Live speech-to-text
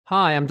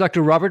Hi, I'm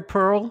Dr. Robert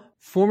Pearl,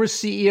 former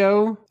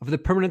CEO of the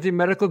Permanente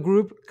Medical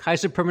Group,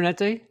 Kaiser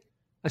Permanente,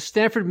 a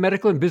Stanford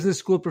Medical and Business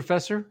School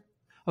professor,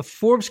 a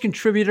Forbes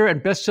contributor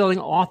and best-selling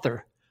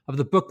author of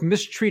the book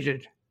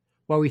Mistreated,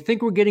 Why We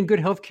Think We're Getting Good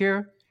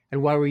Healthcare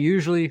and Why We're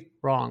Usually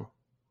Wrong.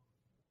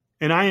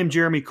 And I am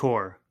Jeremy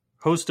Corr,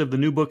 host of the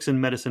New Books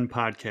in Medicine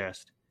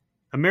podcast.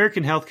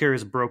 American healthcare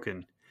is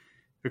broken.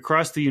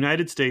 Across the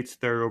United States,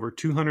 there are over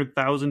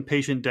 200,000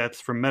 patient deaths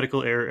from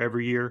medical error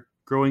every year,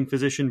 growing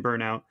physician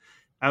burnout,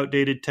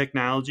 outdated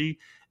technology,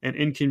 and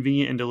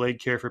inconvenient and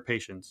delayed care for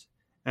patients.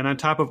 And on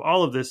top of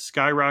all of this,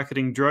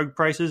 skyrocketing drug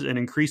prices and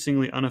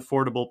increasingly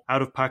unaffordable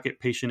out-of-pocket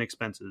patient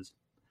expenses.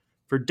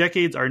 For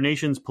decades, our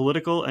nation's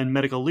political and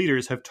medical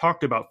leaders have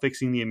talked about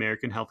fixing the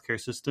American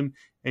healthcare system,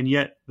 and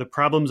yet the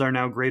problems are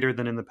now greater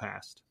than in the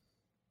past.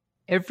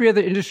 Every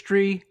other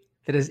industry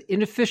that is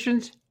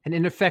inefficient and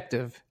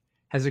ineffective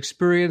has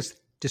experienced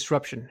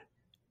disruption.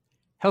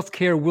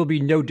 Healthcare will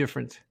be no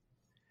different.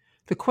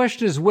 The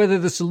question is whether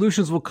the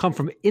solutions will come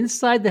from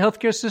inside the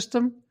healthcare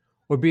system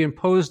or be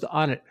imposed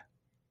on it.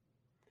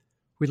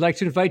 We'd like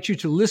to invite you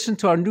to listen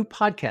to our new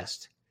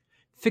podcast,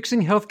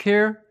 Fixing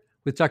Healthcare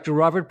with Dr.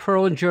 Robert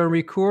Pearl and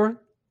Jeremy Corr.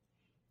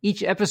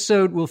 Each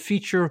episode will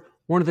feature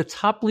one of the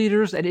top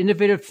leaders and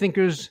innovative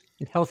thinkers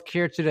in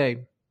healthcare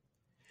today.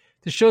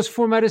 The show's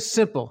format is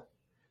simple.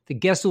 The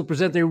guests will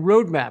present a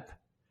roadmap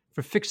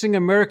for fixing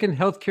American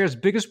healthcare's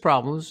biggest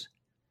problems.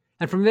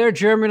 And from there,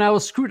 Jeremy and I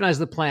will scrutinize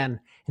the plan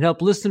and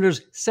help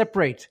listeners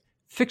separate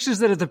fixes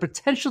that have the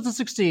potential to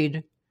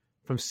succeed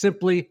from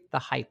simply the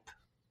hype.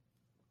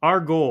 Our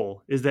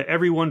goal is that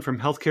everyone from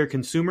healthcare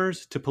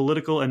consumers to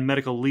political and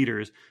medical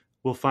leaders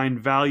will find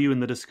value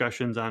in the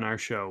discussions on our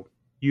show.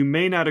 You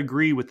may not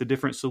agree with the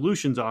different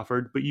solutions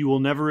offered, but you will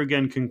never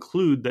again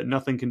conclude that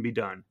nothing can be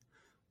done.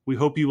 We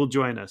hope you will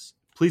join us.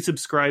 Please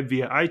subscribe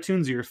via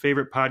iTunes or your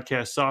favorite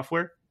podcast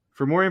software.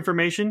 For more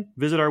information,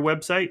 visit our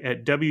website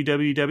at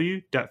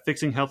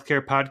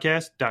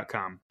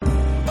www.fixinghealthcarepodcast.com.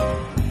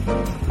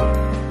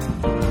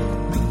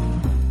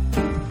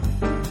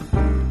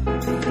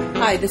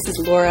 Hi, this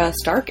is Laura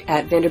Stark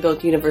at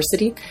Vanderbilt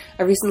University.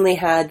 I recently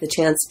had the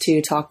chance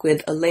to talk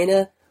with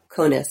Elena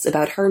Conis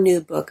about her new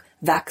book,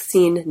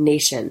 Vaccine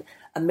Nation,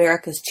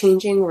 America's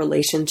Changing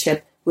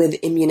Relationship with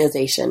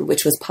Immunization,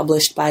 which was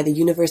published by the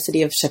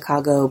University of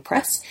Chicago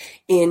Press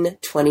in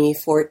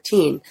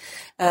 2014.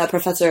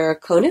 Professor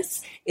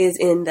Conis is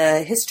in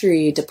the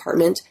history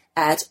department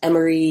at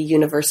Emory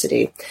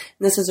University. And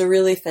this is a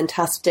really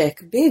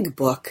fantastic big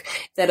book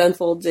that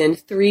unfolds in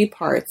 3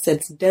 parts.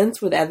 It's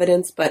dense with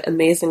evidence, but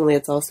amazingly,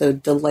 it's also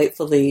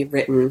delightfully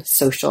written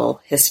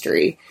social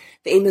history.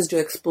 The aim is to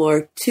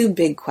explore 2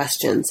 big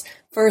questions.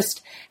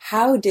 First,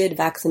 how did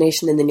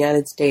vaccination in the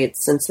United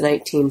States since the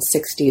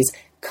 1960s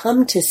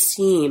come to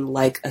seem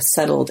like a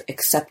settled,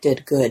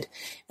 accepted good?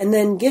 And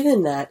then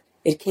given that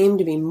it came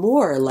to be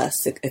more or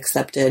less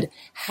accepted,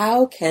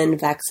 how can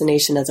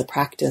vaccination as a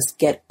practice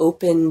get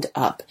opened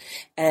up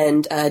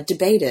and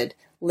debated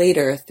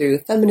later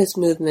through feminist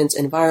movements,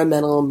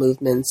 environmental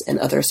movements, and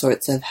other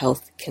sorts of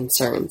health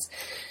concerns?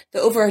 The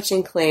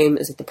overarching claim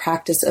is that the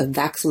practice of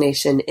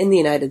vaccination in the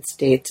United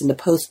States in the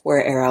post-war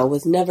era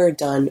was never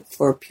done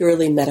for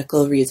purely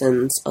medical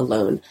reasons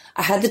alone.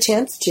 I had the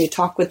chance to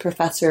talk with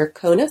Professor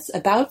Conis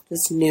about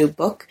this new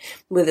book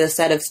with a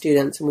set of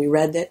students, and we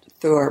read it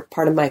through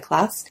part of my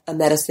class, A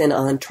Medicine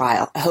on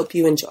Trial. I hope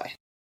you enjoy.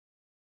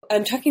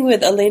 I'm talking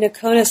with Elena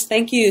Conis.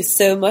 Thank you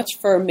so much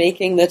for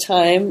making the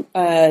time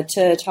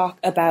to talk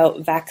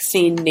about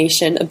Vaccine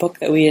Nation, a book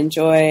that we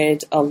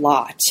enjoyed a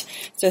lot.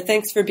 So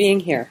thanks for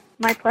being here.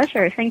 My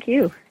pleasure. Thank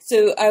you.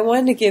 So I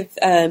wanted to give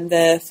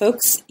the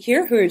folks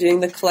here who are doing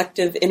the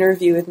collective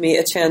interview with me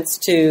a chance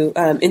to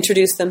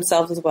introduce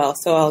themselves as well.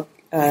 So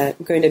I'm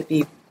going to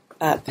be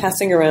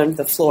passing around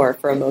the floor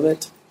for a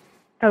moment.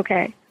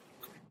 Okay.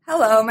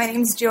 Hello, my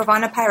name is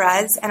Giovanna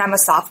Perez, and I'm a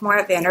sophomore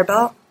at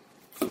Vanderbilt.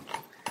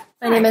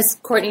 My name is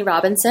Courtney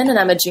Robinson, and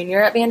I'm a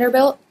junior at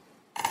Vanderbilt.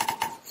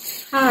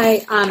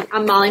 Hi,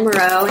 I'm Molly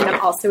Moreau, and I'm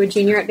also a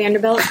junior at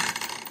Vanderbilt.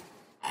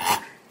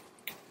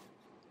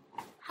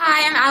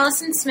 Hi, I'm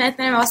Allison Smith,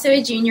 and I'm also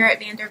a junior at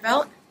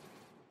Vanderbilt.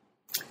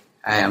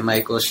 Hi, I'm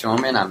Michael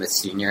Schulman. I'm a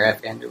senior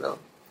at Vanderbilt.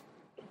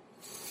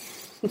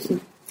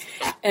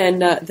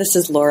 And this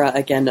is Laura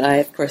again. I,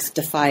 of course,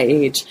 defy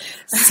age.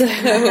 So,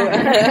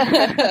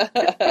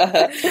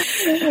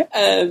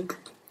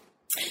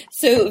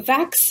 so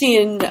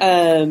Vaccine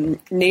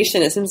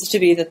Nation, it seems to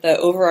be that the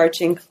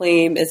overarching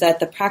claim is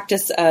that the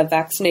practice of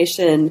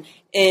vaccination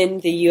in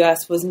the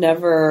U.S. was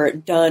never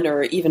done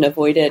or even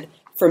avoided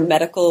for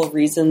medical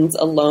reasons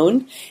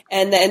alone,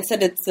 and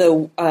instead it's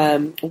a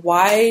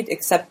wide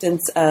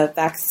acceptance of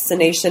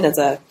vaccination as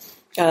a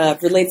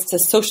relates to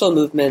social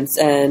movements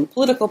and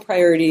political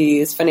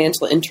priorities,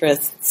 financial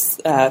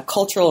interests,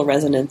 cultural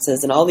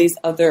resonances, and all these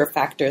other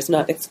factors,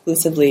 not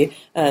exclusively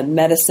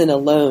medicine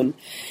alone.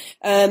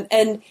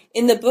 And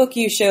in the book,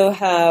 you show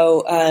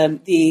how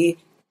the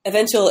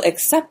eventual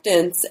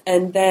acceptance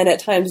and then at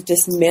times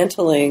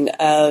dismantling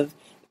of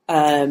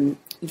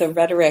the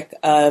rhetoric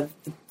of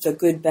the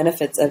good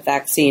benefits of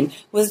vaccine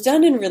was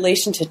done in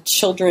relation to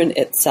children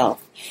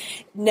itself.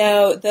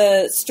 Now,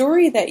 the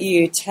story that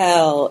you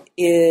tell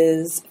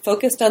is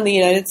focused on the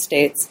United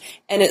States,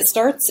 and it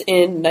starts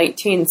in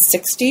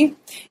 1960,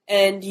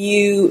 and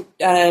you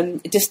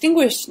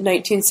distinguish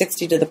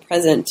 1960 to the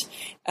present,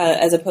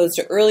 as opposed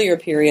to earlier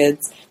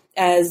periods,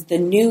 as the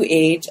new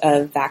age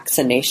of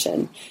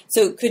vaccination.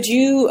 So could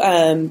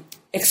you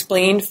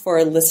explain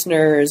for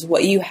listeners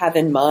what you have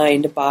in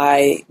mind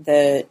by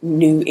the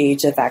new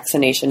age of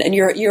vaccination? And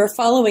you're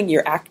following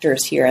your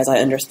actors here, as I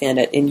understand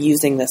it, in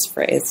using this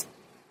phrase.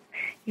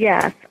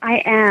 Yes,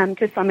 I am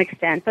to some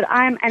extent, but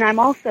I'm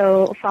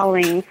also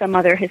following some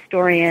other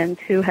historians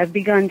who have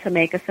begun to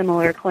make a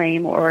similar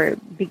claim or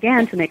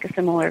began to make a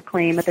similar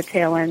claim at the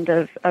tail end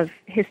of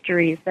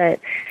histories that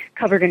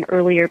covered an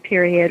earlier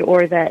period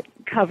or that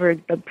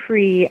covered the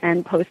pre-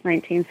 and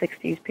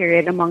post-1960s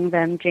period, among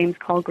them James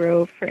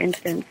Colgrove, for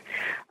instance.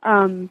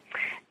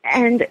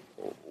 And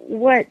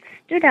what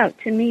stood out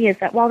to me is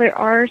that while there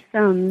are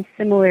some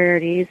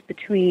similarities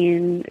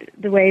between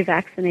the way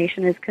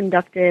vaccination is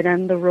conducted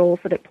and the roles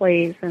that it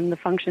plays and the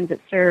functions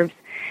it serves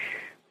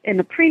in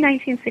the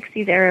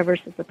pre-1960s era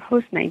versus the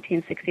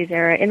post-1960s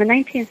era, in the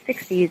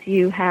 1960s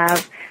you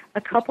have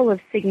a couple of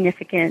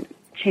significant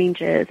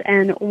changes,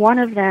 and one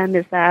of them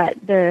is that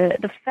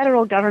the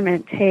federal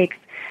government takes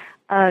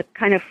a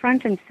kind of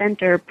front and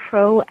center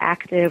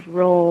proactive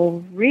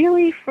role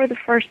really for the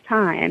first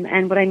time.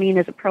 And what I mean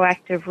is a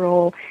proactive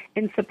role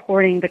in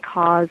supporting the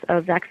cause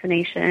of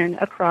vaccination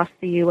across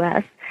the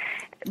U.S.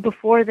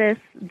 Before this,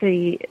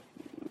 the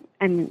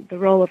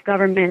role of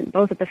government,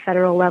 both at the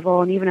federal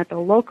level and even at the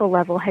local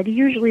level, had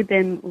usually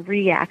been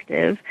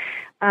reactive.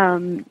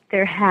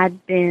 There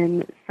had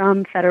been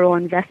some federal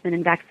investment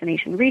in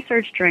vaccination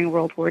research during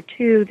World War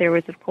II. There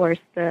was, of course,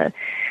 the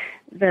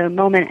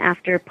moment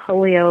after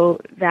polio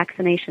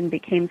vaccination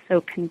became so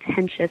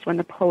contentious when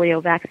the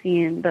polio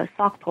vaccine, the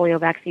Salk polio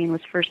vaccine, was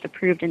first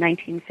approved in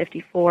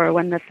 1954,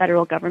 when the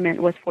federal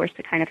government was forced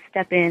to kind of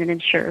step in and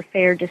ensure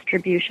fair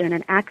distribution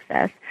and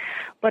access.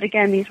 But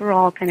again, these were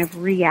all kind of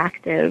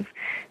reactive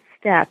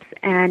steps.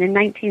 And in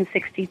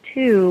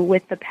 1962,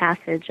 with the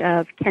passage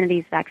of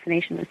Kennedy's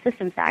Vaccination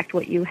Assistance Act,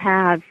 what you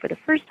have for the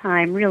first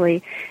time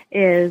really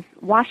is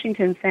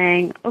Washington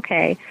saying,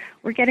 okay,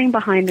 we're getting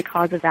behind the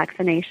cause of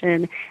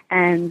vaccination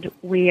and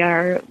we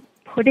are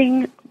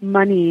putting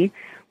money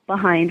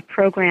behind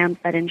programs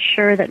that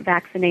ensure that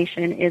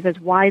vaccination is as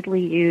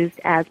widely used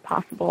as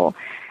possible.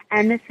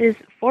 And this is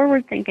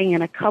forward-thinking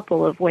in a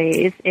couple of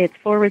ways. It's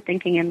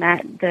forward-thinking in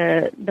that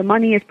the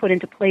money is put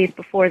into place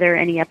before there are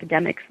any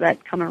epidemics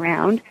that come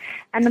around.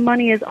 And the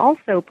money is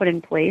also put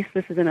in place.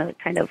 This is in a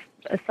kind of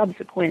a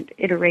subsequent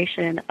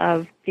iteration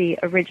of the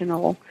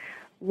original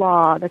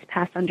law that's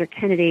passed under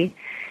Kennedy.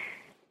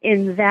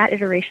 In that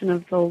iteration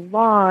of the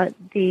law,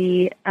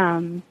 the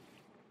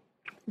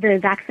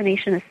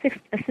Vaccination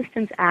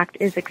Assistance Act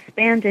is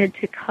expanded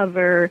to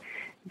cover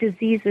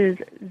diseases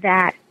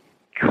that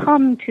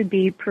come to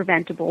be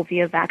preventable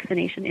via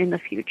vaccination in the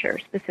future,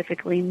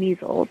 specifically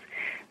measles.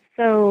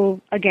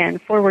 So again,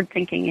 forward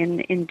thinking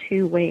in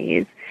two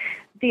ways.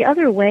 The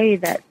other way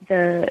that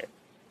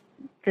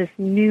this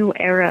new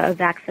era of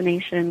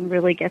vaccination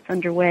really gets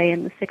underway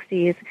in the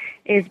 60s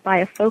is by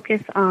a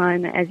focus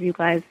on, as you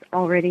guys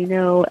already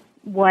know,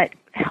 what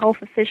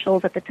health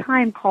officials at the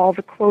time call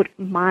the, quote,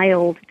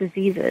 mild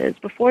diseases.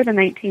 Before the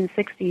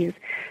 1960s,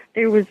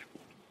 there was,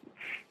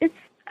 it's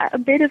a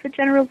bit of a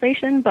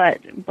generalization, but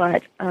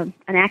an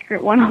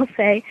accurate one, I'll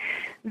say,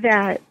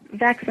 that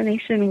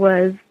vaccination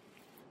was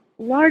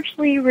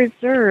largely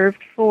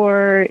reserved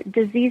for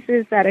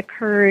diseases that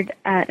occurred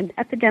at an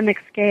epidemic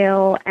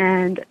scale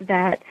and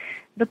that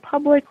the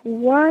public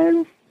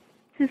was,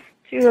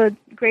 to a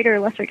greater or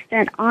lesser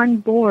extent, on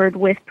board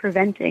with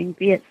preventing,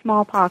 be it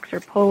smallpox or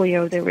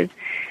polio. There was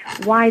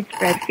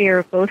widespread fear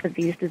of both of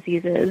these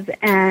diseases.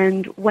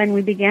 And when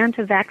we began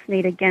to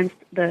vaccinate against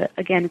the,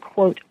 again,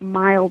 quote,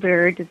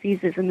 milder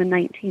diseases in the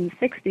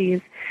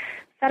 1960s,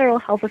 federal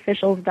health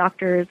officials,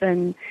 doctors,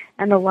 and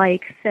the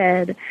like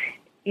said,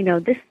 you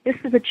know, this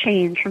is a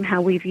change from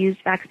how we've used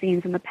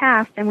vaccines in the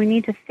past, and we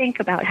need to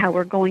think about how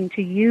we're going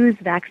to use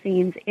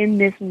vaccines in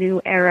this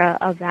new era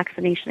of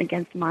vaccination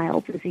against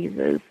mild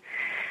diseases.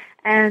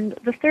 And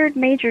the third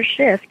major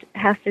shift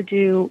has to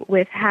do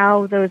with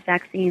how those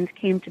vaccines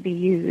came to be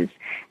used,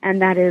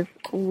 and that is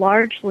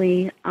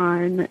largely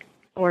on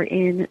or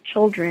in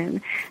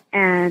children,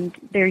 and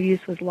their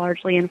use was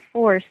largely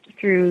enforced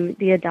through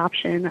the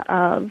adoption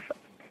of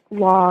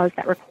laws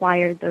that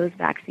required those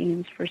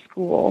vaccines for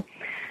school.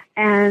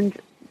 And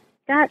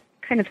that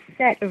kind of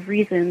set of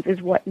reasons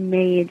is what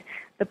made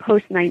the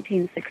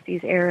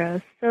post-1960s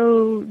era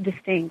so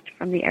distinct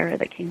from the era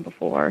that came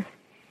before.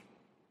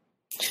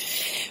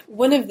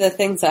 One of the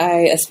things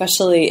I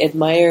especially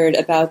admired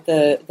about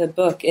the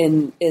book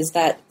is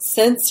that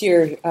since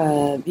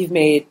you've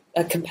made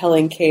a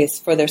compelling case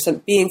for there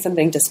being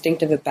something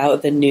distinctive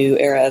about the new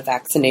era of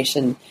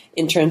vaccination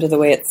in terms of the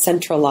way it's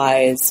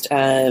centralized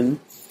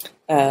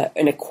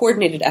in a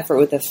coordinated effort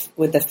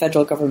with the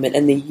federal government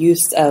and the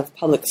use of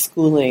public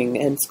schooling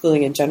and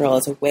schooling in general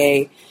as a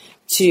way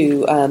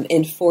to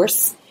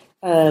enforce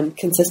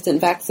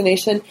consistent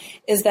vaccination,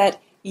 is that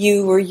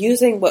you were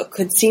using what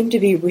could seem to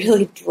be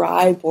really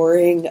dry,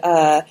 boring,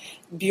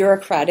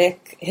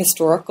 bureaucratic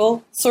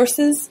historical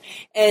sources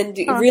and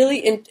really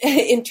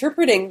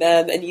interpreting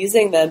them and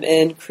using them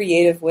in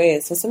creative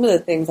ways. So some of the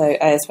things I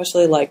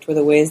especially liked were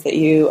the ways that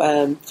you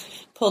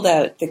pulled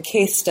out the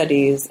case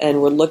studies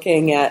and were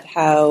looking at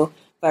how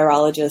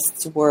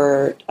virologists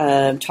were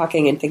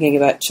talking and thinking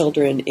about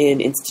children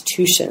in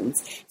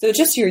institutions. So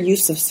just your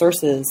use of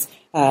sources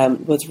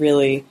was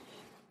really,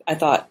 I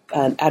thought,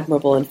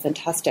 admirable and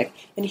fantastic.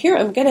 And here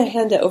I'm going to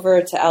hand it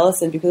over to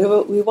Allison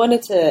because we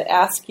wanted to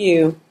ask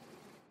you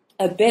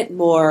a bit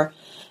more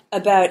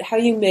about how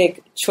you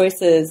made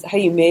choices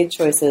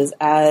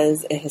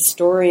as a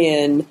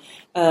historian,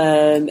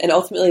 and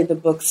ultimately the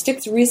book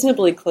sticks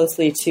reasonably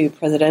closely to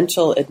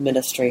presidential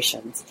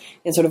administrations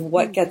and sort of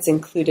what gets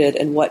included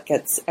and what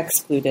gets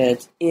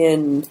excluded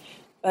in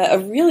a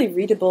really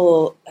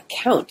readable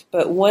account,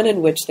 but one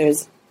in which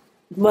there's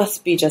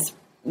must be just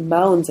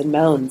mounds and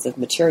mounds of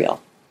material.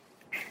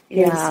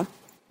 Yeah.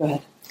 Go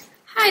ahead.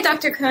 Hi,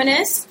 Dr.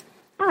 Konis.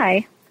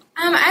 Hi.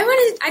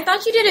 I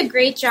thought you did a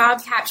great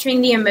job capturing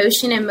the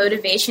emotion and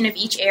motivation of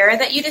each era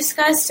that you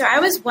discussed. So I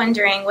was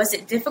wondering, was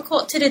it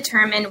difficult to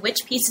determine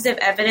which pieces of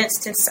evidence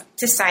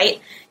to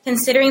cite,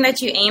 considering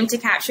that you aimed to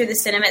capture the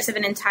sentiments of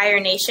an entire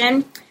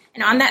nation?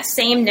 And on that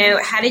same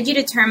note, how did you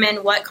determine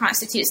what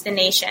constitutes the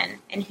nation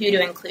and who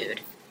to include?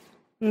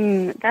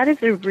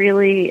 Those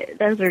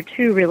are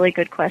two really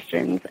good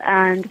questions.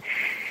 And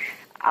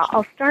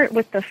I'll start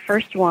with the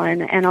first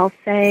one, and I'll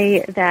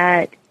say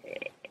that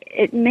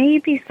it may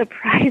be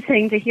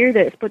surprising to hear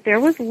this, but there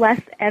was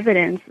less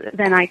evidence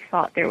than I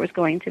thought there was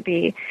going to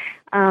be.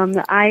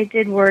 I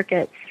did work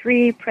at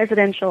 3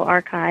 presidential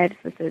archives.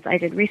 I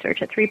did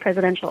research at 3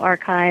 presidential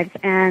archives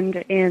and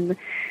in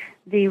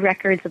the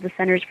records of the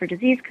Centers for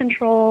Disease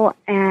Control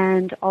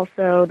and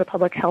also the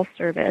Public Health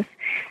Service.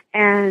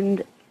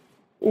 And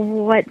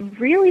what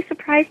really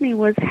surprised me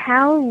was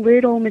how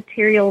little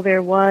material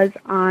there was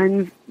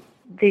on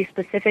the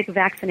specific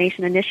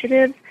vaccination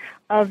initiatives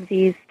of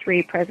these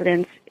 3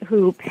 presidents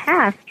who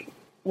passed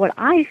what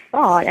I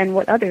thought, and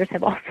what others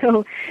have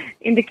also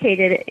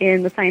indicated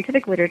in the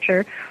scientific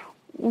literature,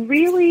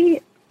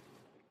 really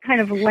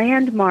kind of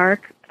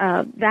landmark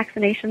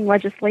vaccination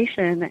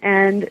legislation.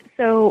 And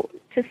so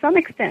to some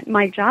extent,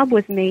 my job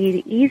was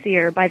made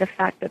easier by the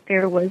fact that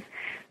there was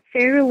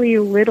fairly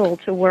little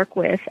to work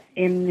with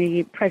in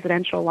the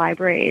presidential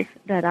libraries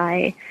that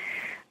I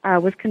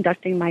was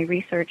conducting my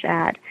research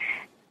at.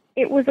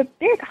 It was a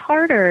bit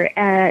harder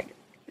at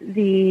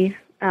the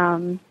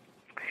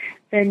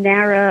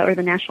NARA, or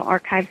the National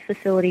Archives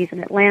facilities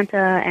in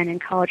Atlanta and in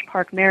College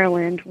Park,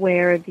 Maryland,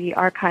 where the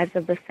archives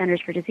of the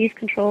Centers for Disease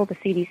Control, the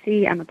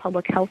CDC, and the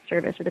Public Health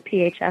Service, or the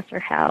PHS, are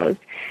housed.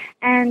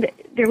 And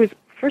there was,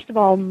 first of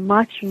all,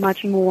 much,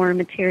 much more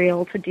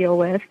material to deal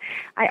with.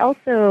 I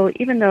also,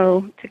 even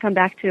though, to come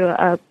back to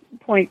a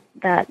point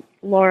that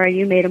Laura,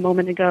 you made a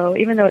moment ago,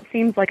 even though it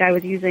seems like I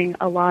was using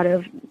a lot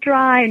of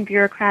dry and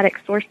bureaucratic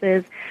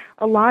sources,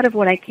 a lot of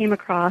what I came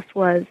across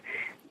was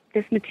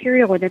this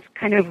material in its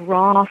kind of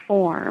raw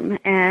form,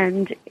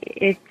 and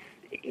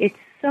it's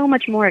so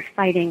much more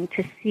exciting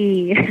to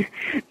see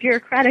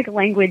bureaucratic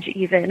language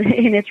even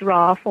in its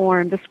raw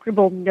form, the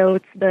scribbled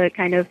notes, the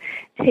kind of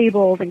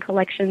tables and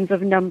collections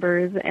of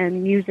numbers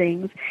and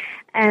musings.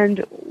 And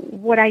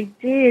what I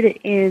did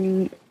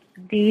in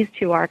these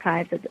 2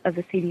 archives of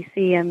the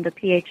CDC and the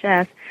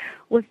PHS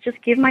was just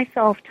give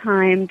myself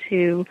time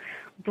to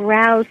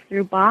browse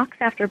through box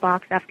after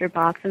box after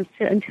box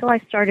until I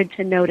started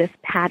to notice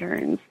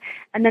patterns.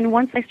 And then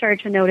once I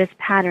started to notice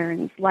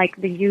patterns, like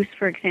the use,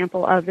 for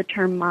example, of the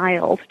term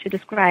mild to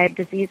describe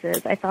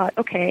diseases, I thought,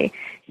 okay,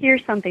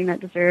 here's something that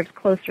deserves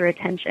closer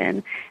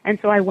attention. And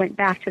so I went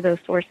back to those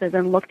sources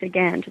and looked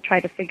again to try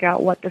to figure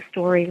out what the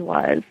story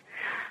was.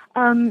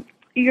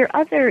 The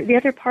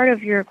other part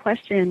of your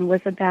question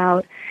was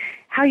about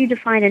how you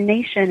define a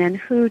nation and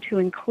who to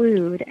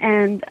include.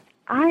 And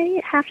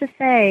I have to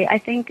say, I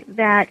think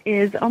that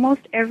is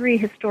almost every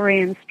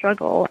historian's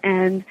struggle,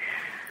 and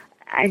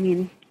I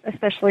mean,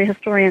 especially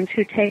historians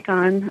who take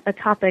on a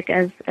topic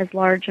as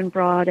large and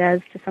broad as,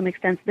 to some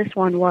extent, this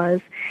one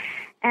was.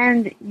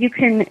 And you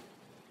can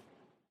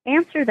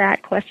answer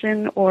that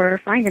question or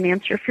find an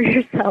answer for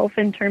yourself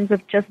in terms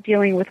of just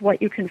dealing with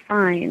what you can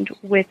find,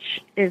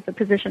 which is the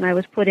position I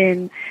was put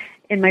in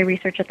my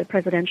research at the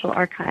Presidential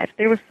Archive.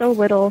 There was so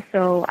little,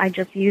 so I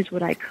just used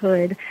what I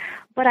could.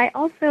 But I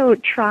also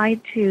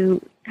tried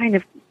to kind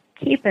of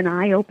keep an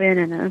eye open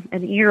and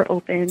an ear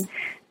open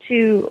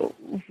to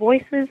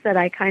voices that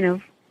I kind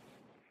of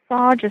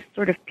saw just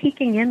sort of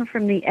peeking in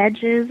from the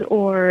edges,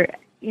 or,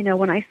 you know,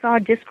 when I saw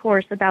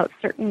discourse about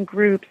certain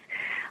groups,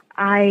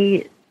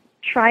 I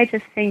tried to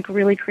think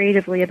really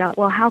creatively about,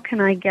 well, how can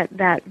I get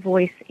that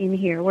voice in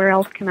here? Where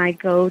else can I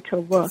go to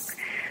look?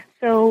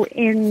 So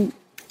in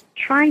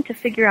trying to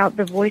figure out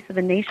the voice of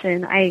a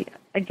nation, I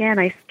again,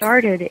 I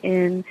started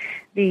in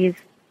these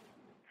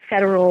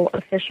federal,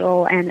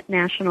 official, and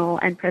national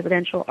and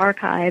presidential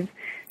archives,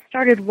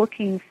 started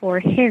looking for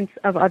hints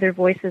of other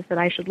voices that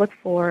I should look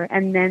for,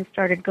 and then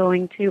started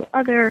going to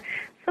other,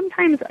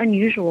 sometimes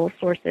unusual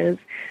sources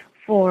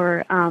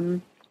for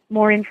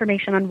more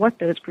information on what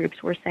those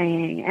groups were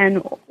saying. And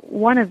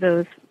one of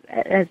those,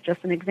 as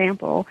just an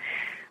example,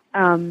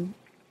 when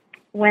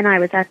I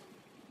was at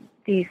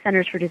the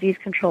Centers for Disease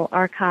Control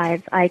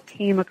archives, I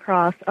came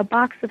across a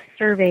box of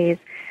surveys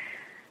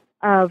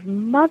of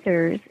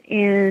mothers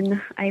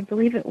in, I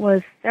believe it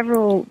was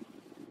several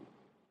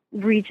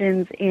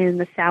regions in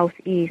the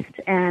southeast,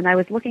 and I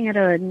was looking at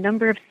a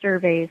number of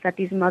surveys that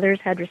these mothers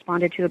had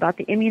responded to about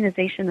the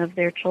immunization of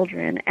their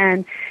children,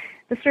 and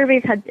the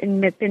surveys had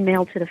been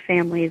mailed to the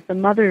families. The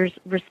mothers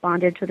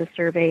responded to the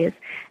surveys,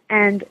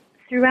 and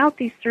throughout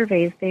these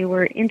surveys, they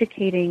were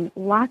indicating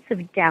lots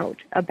of doubt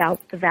about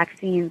the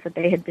vaccines that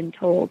they had been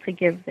told to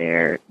give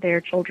their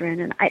children.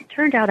 And it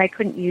turned out I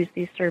couldn't use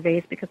these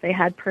surveys because they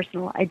had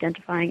personal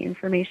identifying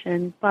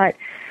information. But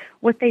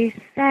what they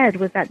said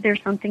was that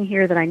there's something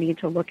here that I need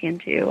to look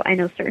into. I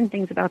know certain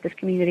things about this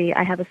community.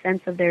 I have a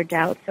sense of their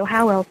doubts. So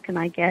how else can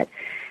I get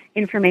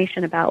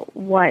information about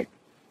what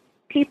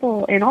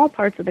people in all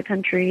parts of the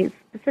country,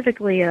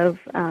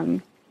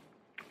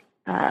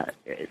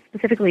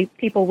 specifically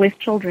people with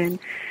children,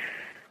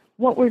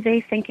 what were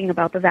they thinking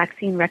about the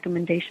vaccine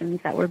recommendations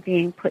that were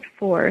being put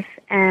forth?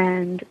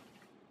 And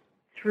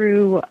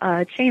through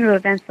a chain of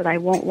events that I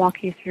won't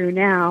walk you through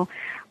now,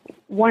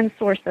 one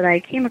source that I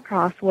came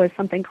across was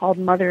something called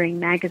Mothering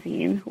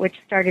Magazine, which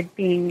started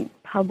being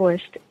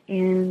published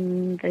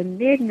in the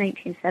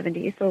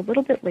mid-1970s, so a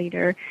little bit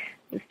later.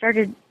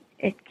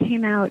 It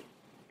came out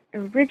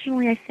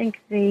originally, I think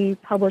they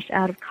published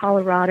out of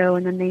Colorado,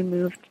 and then they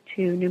moved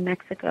to New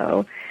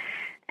Mexico.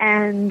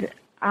 And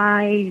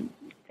I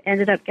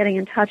ended up getting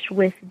in touch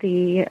with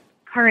the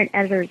current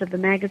editors of the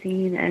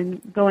magazine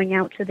and going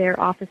out to their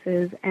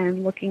offices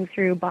and looking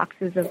through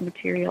boxes of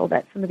material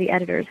that some of the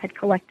editors had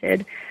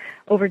collected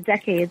over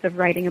decades of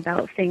writing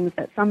about things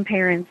that some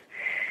parents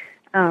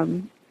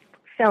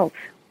felt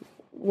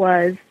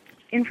was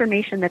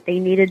information that they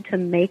needed to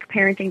make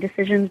parenting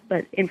decisions,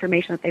 but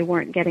information that they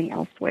weren't getting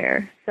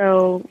elsewhere.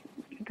 So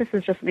this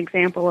is just an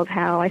example of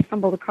how I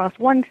stumbled across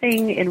one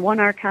thing in one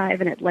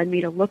archive and it led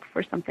me to look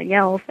for something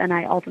else, and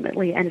I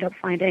ultimately ended up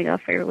finding a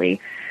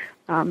fairly,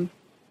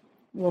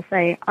 we'll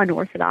say,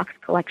 unorthodox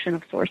collection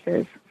of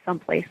sources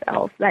someplace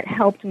else that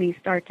helped me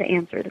start to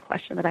answer the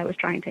question that I was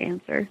trying to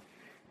answer.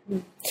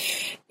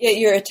 Yeah,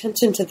 your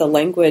attention to the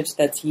language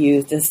that's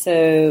used is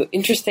so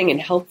interesting and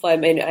helpful. I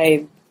mean,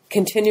 I'm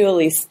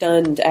continually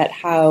stunned at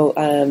how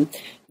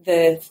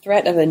the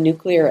threat of a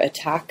nuclear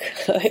attack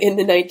in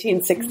the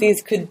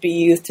 1960s could be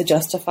used to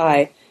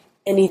justify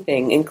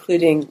anything,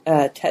 including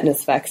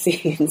tetanus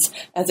vaccines,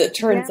 as it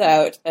turns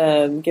out,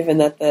 given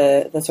that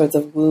the sorts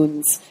of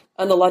wounds,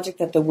 on the logic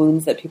that the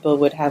wounds that people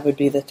would have would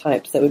be the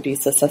types that would be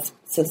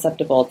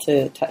susceptible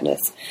to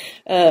tetanus.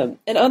 And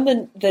on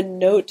the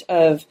note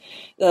of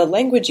the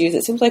language use,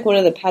 it seems like one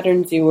of the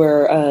patterns you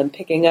were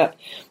picking up,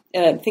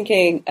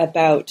 thinking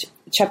about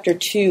Chapter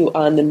 2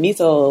 on the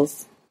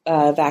measles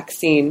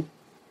vaccine,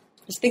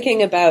 was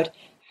thinking about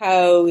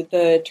how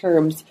the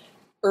terms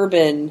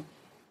urban,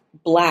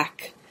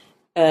 black,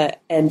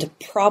 and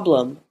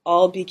problem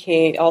all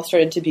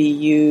started to be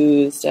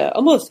used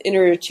almost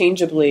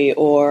interchangeably,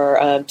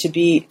 or to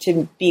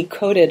be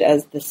coded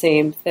as the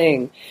same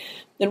thing.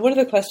 And one of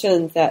the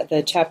questions that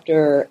the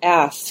chapter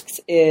asks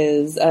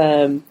is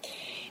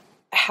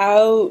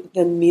how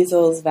the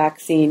measles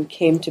vaccine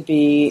came to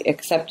be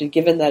accepted,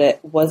 given that it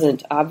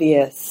wasn't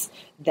obvious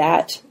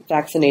that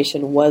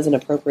vaccination was an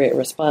appropriate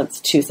response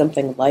to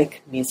something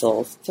like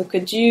measles. So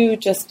could you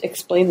just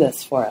explain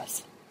this for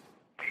us?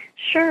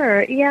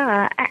 Sure,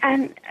 yeah.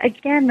 And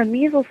again, the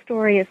measles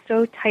story is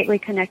so tightly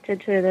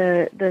connected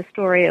to the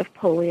story of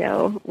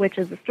polio, which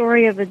is the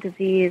story of a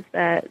disease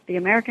that the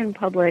American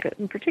public,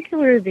 in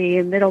particular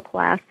the middle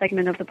class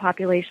segment of the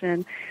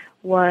population,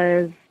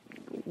 was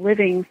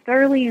living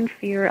thoroughly in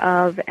fear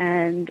of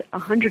and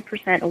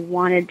 100%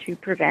 wanted to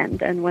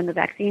prevent. And when the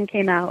vaccine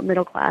came out,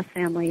 middle class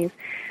families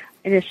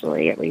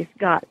initially at least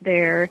got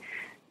their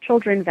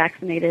children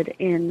vaccinated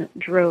in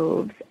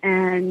droves.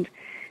 And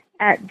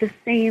at the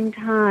same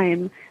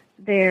time,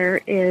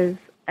 there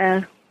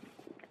are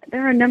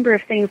a number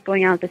of things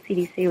going on at the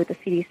CDC, with the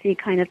CDC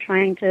kind of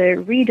trying to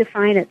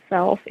redefine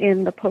itself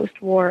in the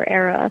post-war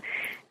era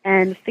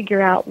and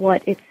figure out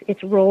what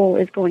its role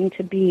is going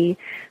to be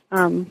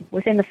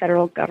within the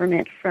federal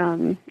government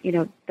from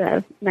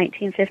the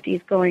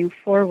 1950s going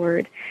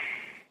forward.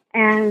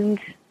 And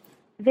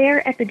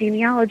their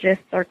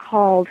epidemiologists are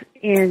called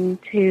in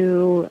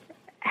to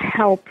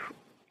help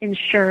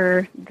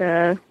ensure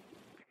the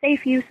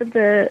safe use of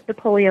the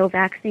polio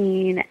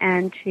vaccine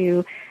and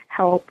to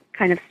help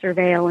kind of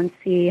surveil and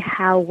see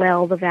how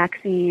well the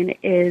vaccine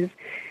is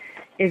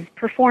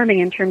performing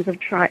in terms of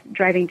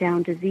driving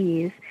down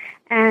disease.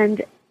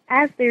 And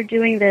as they're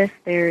doing this,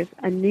 there's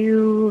a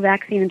new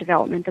vaccine in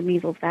development, the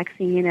measles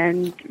vaccine,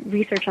 and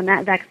research on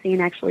that vaccine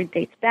actually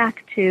dates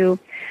back to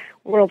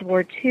World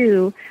War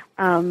II,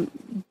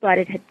 but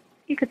it had,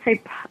 you could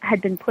say,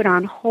 had been put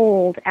on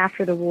hold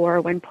after the war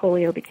when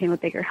polio became a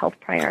bigger health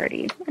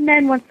priority. And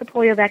then once the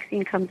polio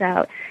vaccine comes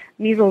out,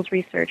 measles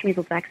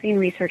vaccine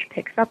research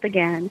picks up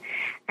again.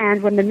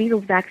 And when the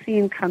measles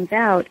vaccine comes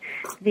out,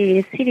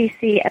 the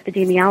CDC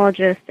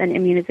epidemiologists and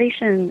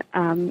immunization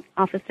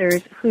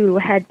officers who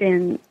had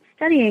been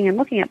studying and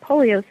looking at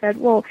polio said,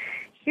 well,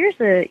 here's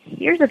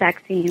a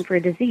vaccine for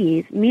a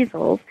disease,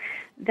 measles,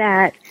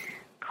 that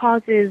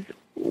causes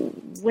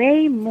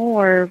way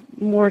more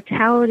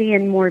mortality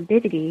and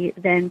morbidity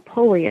than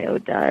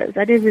polio does.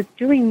 That is, it's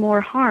doing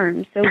more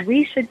harm. So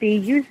we should be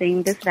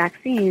using this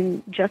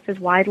vaccine just as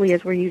widely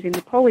as we're using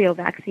the polio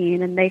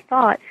vaccine. And they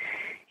thought,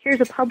 here's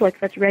a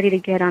public that's ready to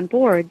get on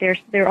board.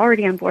 They're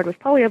already on board with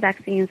polio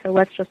vaccines, so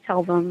let's just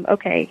tell them,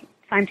 okay,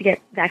 time to get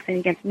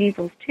vaccinated against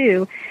measles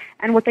too.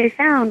 And what they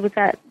found was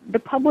that the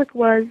public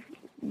was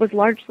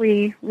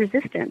largely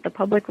resistant. The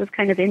public was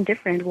kind of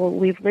indifferent. Well,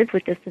 we've lived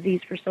with this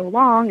disease for so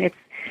long. It's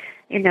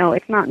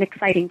not an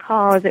exciting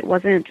cause. It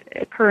wasn't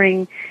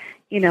occurring,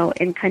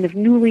 in kind of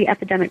newly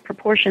epidemic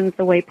proportions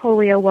the way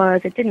polio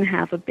was. It didn't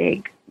have a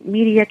big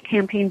media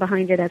campaign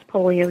behind it as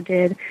polio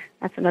did.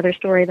 That's another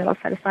story that I'll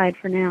set aside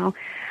for now.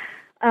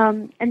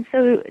 And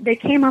so they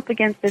came up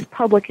against this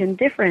public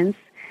indifference,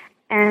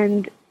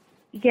 and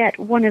yet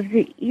one of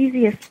the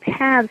easiest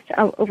paths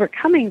to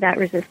overcoming that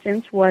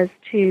resistance was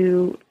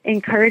to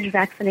encourage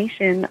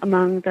vaccination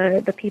among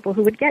the people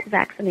who would get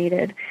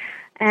vaccinated.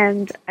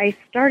 And I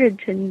started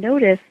to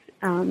notice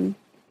in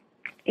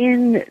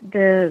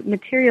the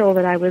material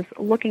that I was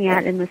looking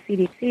at in the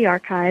CDC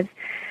archives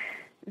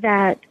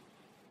that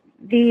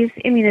these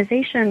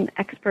immunization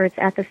experts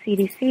at the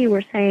CDC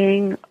were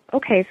saying,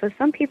 okay, so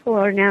some people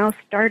are now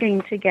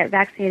starting to get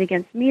vaccinated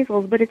against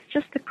measles, but it's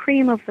just the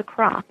cream of the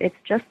crop. It's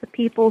just the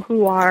people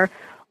who are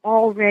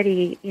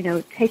already,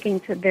 taking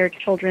to their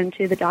children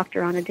to the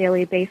doctor on a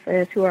daily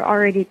basis, who are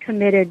already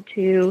committed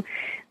to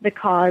the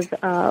cause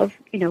of,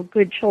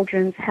 good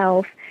children's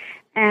health.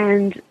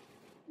 And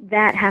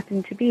that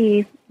happened to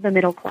be the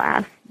middle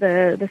class,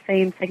 the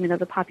same segment of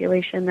the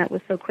population that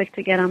was so quick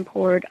to get on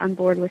board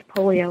with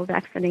polio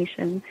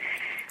vaccination.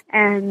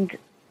 And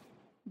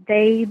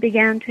they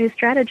began to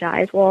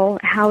strategize, well,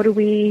 how do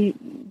we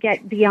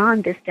get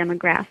beyond this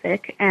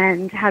demographic,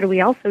 and how do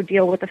we also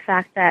deal with the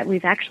fact that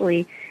we've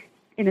actually,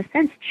 in a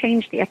sense,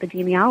 changed the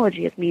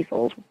epidemiology of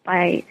measles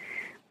by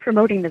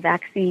promoting the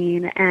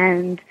vaccine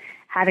and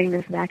having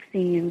this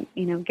vaccine,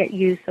 get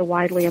used so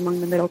widely among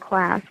the middle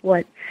class.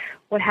 What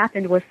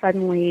happened was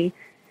suddenly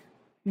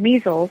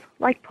measles,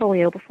 like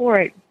polio before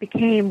it,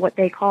 became what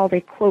they called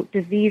a, quote,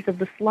 disease of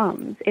the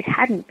slums. It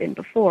hadn't been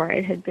before.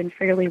 It had been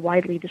fairly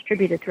widely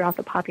distributed throughout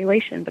the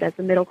population, but as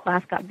the middle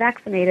class got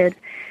vaccinated,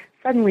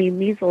 suddenly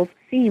measles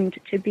seemed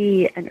to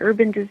be an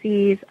urban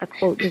disease, a,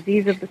 quote,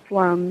 disease of the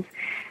slums,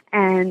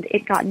 and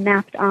it got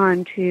mapped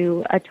on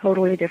to a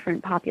totally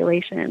different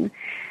population.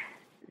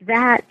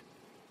 That,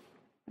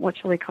 what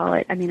shall we call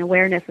it? I mean,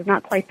 awareness is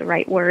not quite the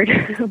right word,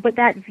 but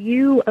that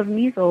view of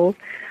measles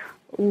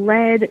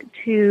led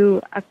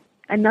to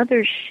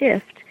another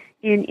shift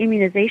in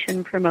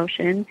immunization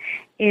promotion,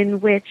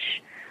 in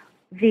which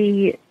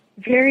the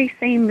very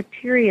same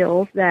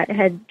materials that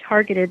had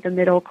targeted the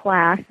middle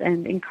class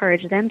and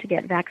encouraged them to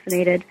get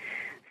vaccinated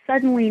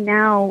suddenly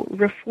now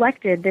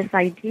reflected this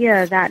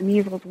idea that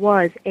measles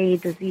was a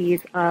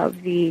disease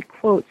of the,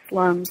 quote,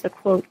 slums, the,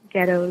 quote,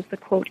 ghettos, the,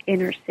 quote,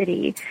 inner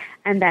city,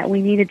 and that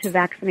we needed to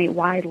vaccinate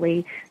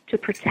widely to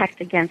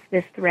protect against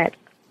this threat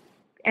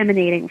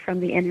emanating from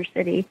the inner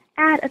city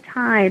at a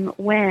time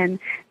when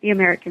the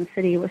American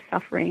city was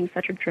suffering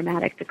such a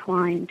dramatic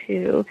decline,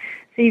 too.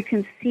 So you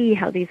can see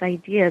how these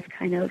ideas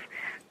kind of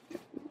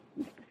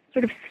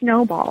sort of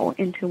snowball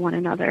into one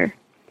another.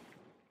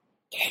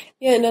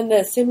 Yeah, and on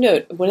that same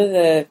note, one of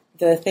the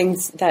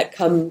things that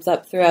comes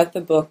up throughout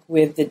the book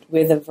with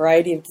a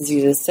variety of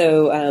diseases,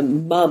 so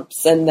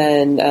mumps, and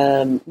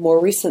then more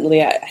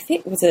recently, I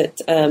think, was it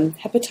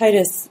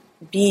hepatitis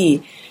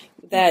B,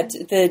 that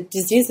the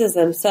diseases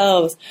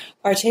themselves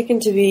are taken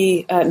to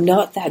be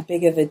not that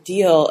big of a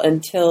deal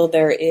until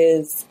there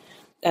is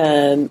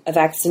a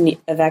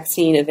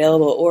vaccine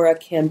available or a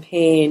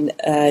campaign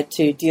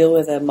to deal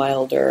with a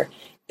milder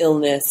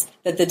illness,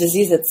 that the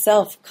disease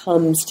itself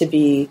comes to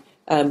be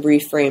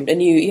reframed.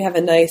 And you have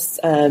a nice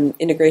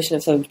integration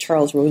of some of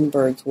Charles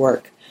Rosenberg's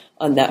work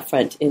on that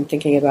front in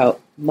thinking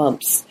about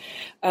mumps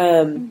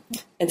and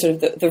sort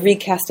of the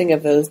recasting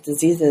of those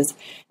diseases.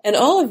 And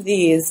all of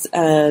these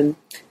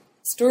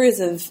stories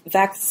of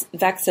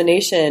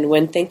vaccination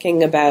when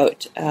thinking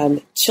about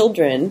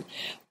children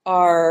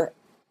are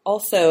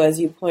also, as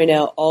you point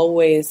out,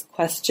 always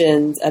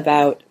questions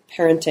about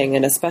parenting,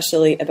 and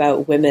especially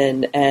about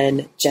women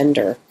and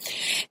gender.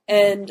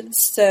 And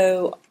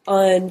so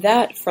on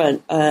that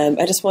front,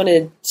 I just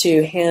wanted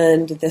to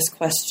hand this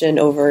question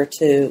over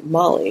to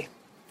Molly.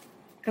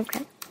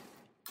 Okay.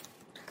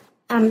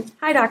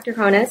 Hi, Dr.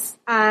 Konis.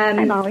 Hi,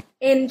 Molly.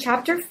 In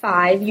Chapter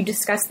 5, you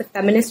discuss the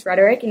feminist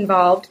rhetoric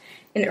involved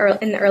in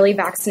the early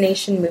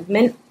vaccination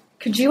movement.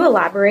 Could you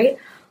elaborate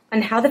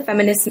on how the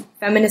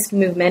feminist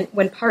movement,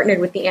 when partnered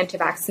with the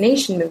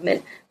anti-vaccination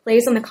movement,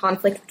 plays on the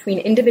conflict between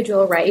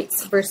individual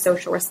rights versus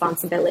social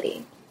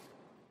responsibility?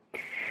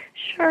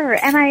 Sure,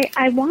 and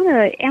I want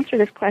to answer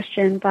this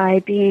question by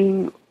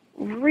being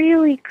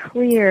really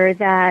clear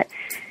that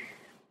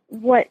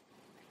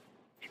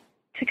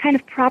to kind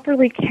of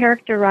properly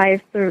characterize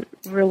the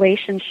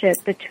relationship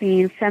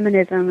between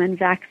feminism and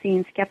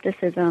vaccine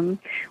skepticism,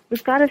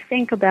 we've got to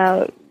think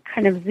about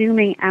kind of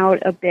zooming out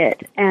a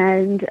bit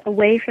and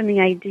away from the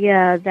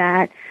idea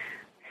that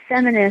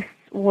feminists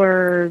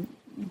were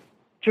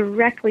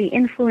directly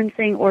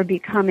influencing or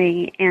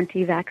becoming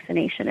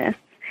anti-vaccinationists.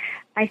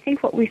 I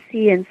think what we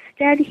see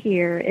instead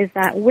here is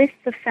that with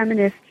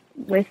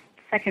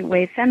second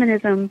wave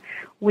feminism,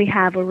 we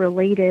have a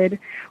related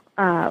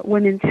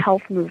women's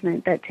health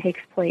movement that takes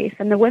place.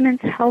 And the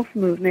women's health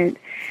movement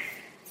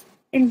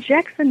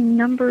injects a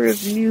number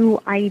of new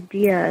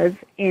ideas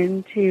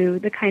into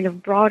the kind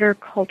of broader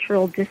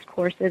cultural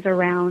discourses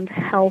around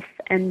health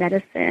and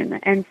medicine.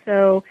 And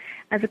so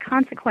as a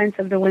consequence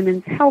of the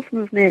women's health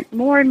movement,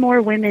 more and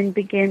more women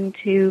begin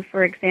to,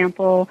 for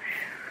example,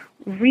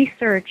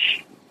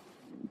 research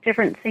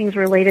different things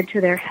related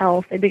to their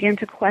health. They begin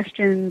to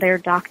question their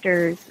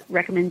doctor's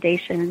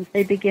recommendations.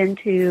 They begin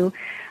to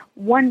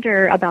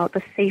wonder about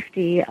the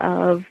safety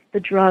of the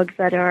drugs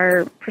that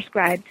are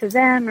prescribed to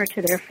them or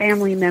to their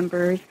family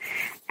members.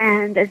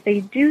 And as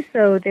they do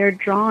so, they're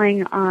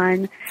drawing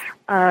on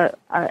a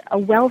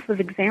wealth of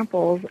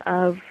examples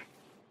of,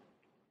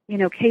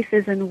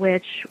 cases in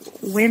which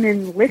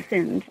women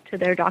listened to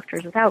their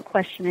doctors without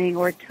questioning,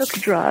 or took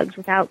drugs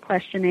without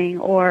questioning,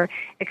 or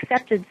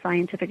accepted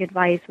scientific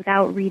advice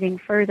without reading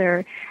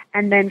further,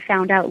 and then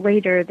found out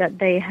later that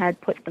they had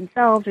put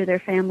themselves or their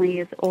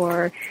families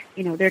or,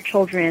 their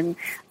children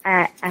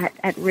at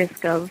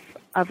risk of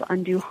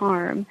undue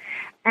harm.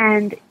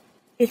 And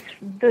it's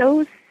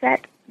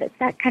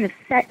that kind of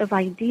set of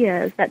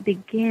ideas that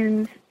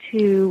begins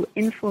to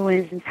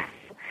influence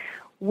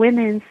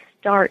women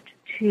start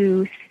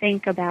to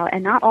think about,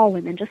 and not all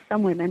women, just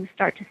some women,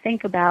 start to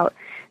think about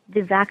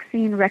the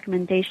vaccine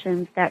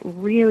recommendations that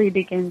really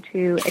begin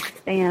to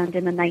expand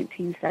in the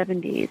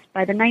 1970s.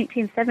 By the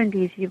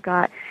 1970s, you've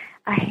got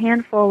a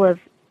handful of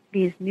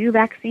these new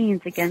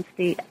vaccines against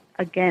the,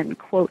 again,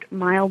 quote,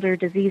 milder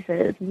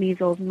diseases,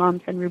 measles,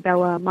 mumps, and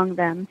rubella among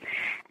them.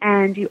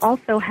 And you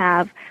also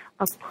have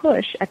a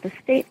push at the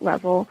state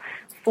level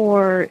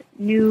for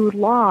new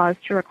laws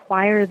to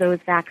require those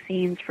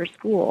vaccines for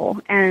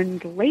school.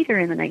 And later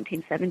in the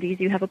 1970s,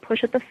 you have a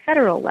push at the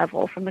federal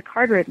level from the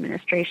Carter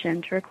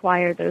administration to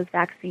require those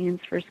vaccines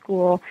for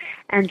school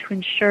and to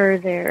ensure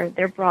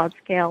their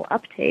broad-scale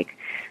uptake.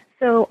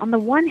 So on the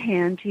one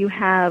hand, you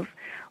have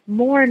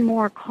more and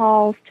more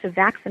calls to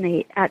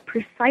vaccinate at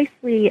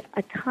precisely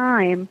a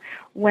time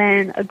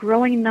when a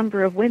growing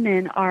number of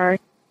women are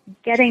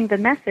getting the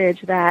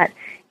message that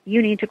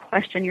you need to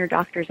question your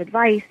doctor's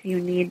advice. You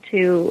need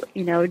to,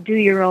 do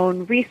your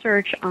own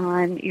research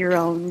on your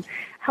own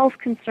health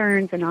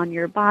concerns and on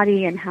your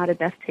body and how to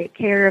best take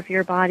care of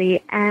your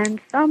body.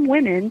 And some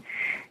women,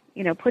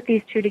 put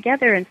these two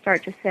together and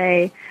start to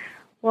say,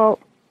 well,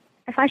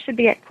 if I should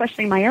be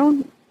questioning my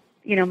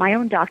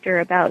own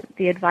doctor about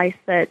the advice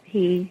that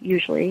he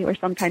usually or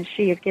sometimes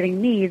she is giving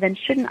me, then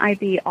shouldn't I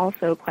be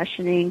also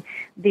questioning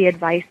the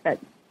advice that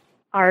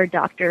our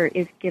doctor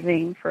is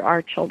giving for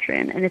our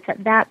children? And it's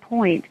at that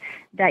point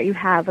that you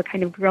have a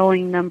kind of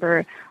growing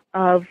number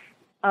of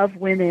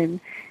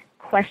women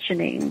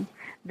questioning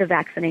the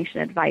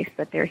vaccination advice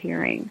that they're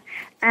hearing.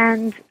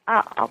 And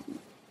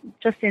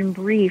just in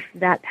brief,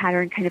 that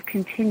pattern kind of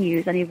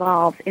continues and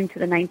evolves into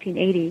the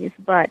 1980s.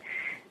 But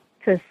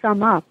to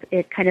sum up,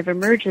 it kind of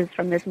emerges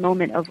from this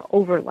moment of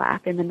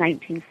overlap in the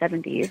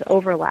 1970s,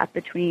 overlap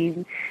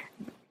between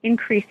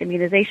increased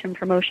immunization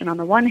promotion on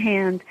the one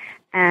hand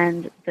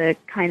and the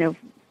kind of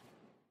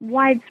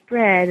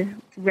widespread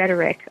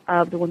rhetoric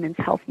of the women's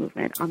health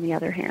movement on the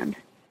other hand.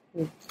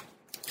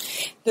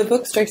 The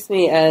book strikes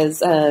me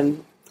as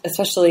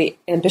especially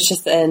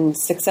ambitious and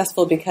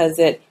successful because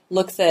it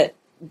looks at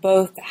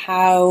both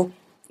how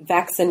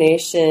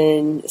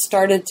vaccination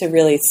started to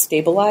really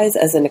stabilize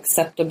as an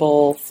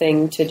acceptable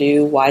thing to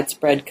do,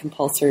 widespread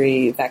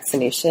compulsory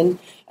vaccination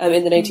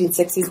in the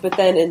 1960s. But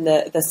then in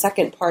the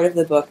second part of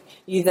the book,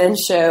 you then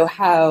show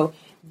how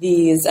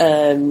these,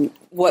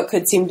 what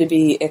could seem to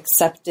be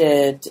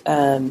accepted,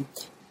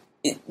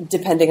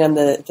 depending on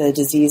the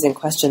disease in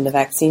question, the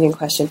vaccine in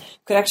question,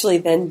 could actually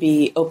then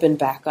be opened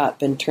back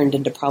up and turned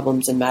into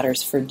problems and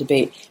matters for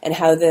debate, and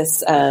how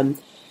this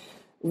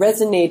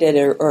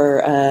resonated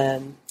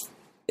or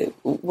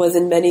was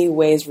in many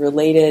ways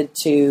related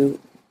to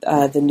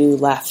the new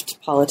left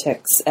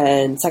politics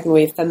and second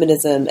wave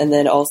feminism, and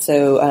then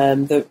also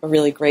a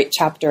really great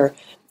chapter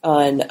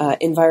on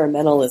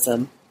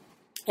environmentalism.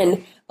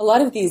 And a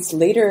lot of these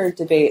later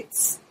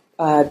debates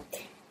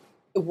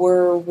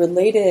were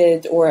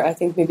related, or I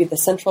think maybe the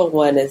central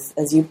one is,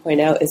 as you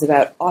point out, is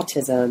about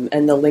autism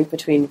and the link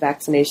between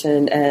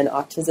vaccination and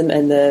autism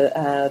and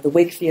the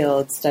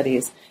Wakefield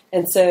studies.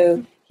 And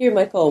so here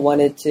Michael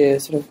wanted to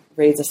sort of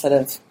raise a set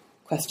of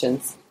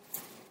questions.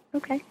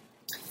 Okay.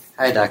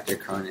 Hi, Dr.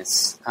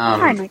 Kronis.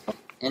 Hi, Michael.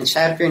 In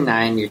Chapter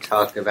 9, you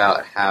talk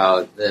about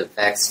how the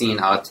vaccine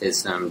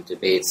autism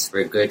debates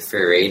were good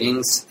for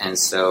ratings and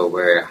so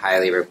were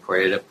highly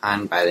reported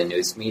upon by the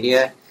news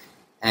media.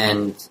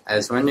 And I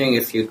was wondering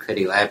if you could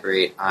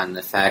elaborate on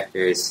the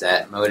factors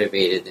that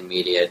motivated the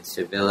media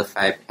to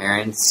vilify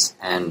parents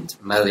and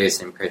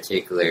mothers in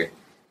particular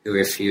who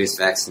refused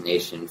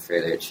vaccination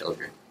for their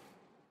children.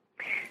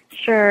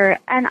 Sure,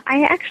 and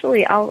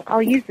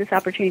I'll use this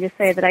opportunity to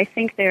say that I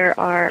think there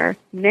are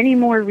many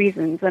more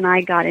reasons than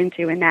I got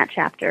into in that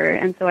chapter,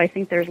 and so I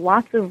think there's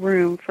lots of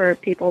room for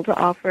people to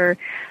offer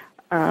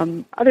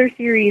other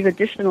theories,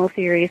 additional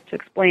theories to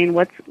explain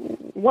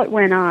what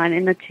went on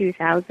in the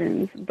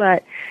 2000s.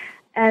 But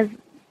as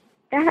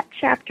that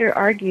chapter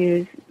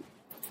argues,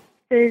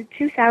 the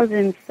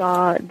 2000s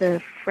saw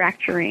the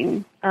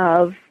fracturing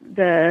of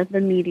the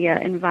media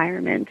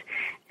environment,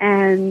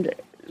 and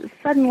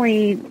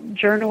suddenly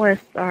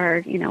journalists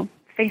are,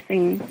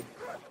 facing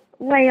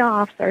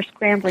layoffs, are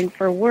scrambling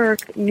for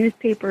work,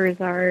 newspapers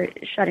are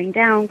shutting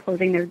down,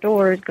 closing their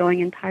doors, going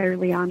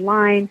entirely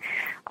online.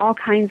 All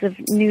kinds of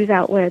news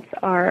outlets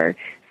are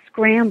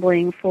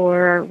scrambling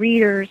for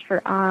readers,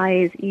 for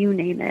eyes, you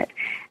name it.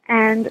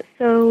 And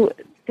so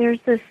there's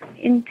this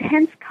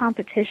intense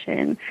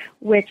competition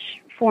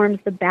which forms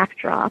the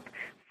backdrop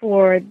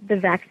for the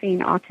vaccine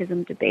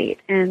autism debate.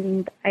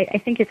 And I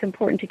think it's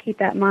important to keep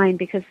that in mind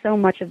because so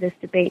much of this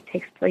debate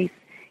takes place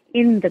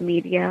in the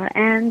media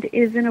and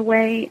is in a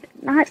way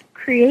not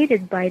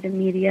created by the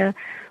media,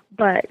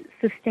 but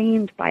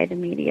sustained by the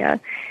media.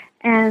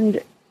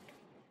 And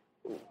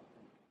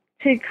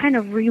to kind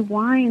of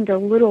rewind a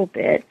little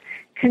bit,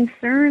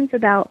 concerns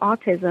about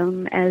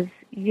autism, as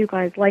you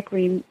guys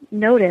likely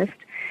noticed,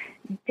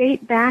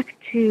 date back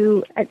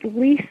to at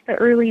least the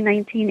early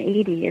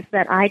 1980s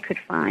that I could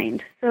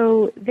find.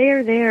 So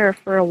they're there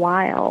for a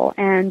while,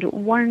 and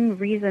one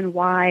reason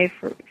why,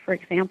 for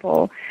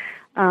example,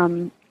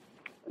 Wakefield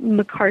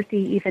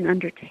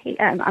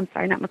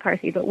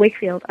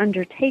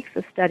undertakes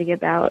a study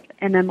about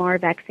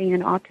MMR vaccine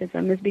and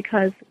autism is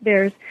because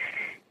there's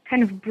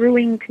kind of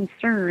brewing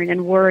concern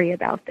and worry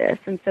about this.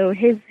 And so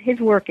his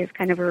work is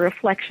kind of a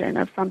reflection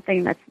of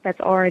something that's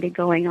already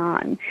going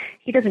on.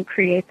 He doesn't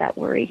create that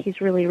worry.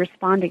 He's really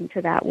responding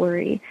to that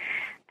worry.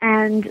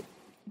 And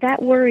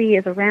that worry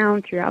is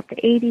around throughout the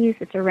 80s.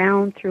 It's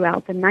around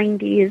throughout the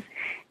 90s.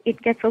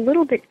 It gets a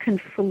little bit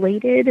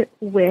conflated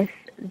with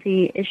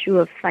the issue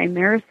of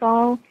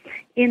thimerosal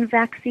in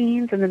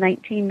vaccines in the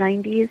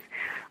 1990s.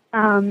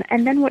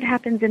 And then what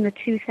happens in the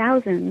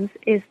 2000s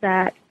is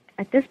that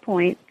at this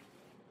point,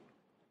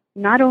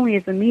 not only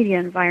is the media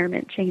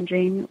environment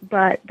changing,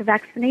 but the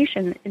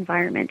vaccination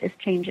environment is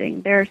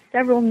changing. There are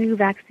several new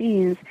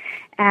vaccines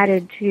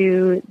added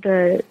to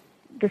the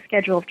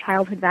schedule of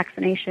childhood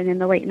vaccination in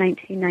the late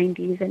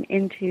 1990s and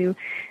into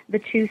the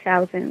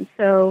 2000s.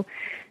 So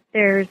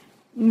there's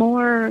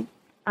more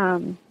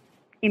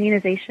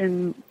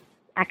immunization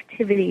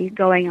activity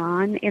going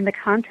on in the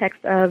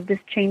context of this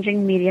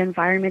changing media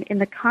environment, in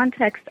the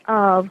context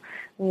of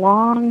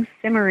long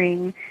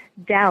simmering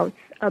doubts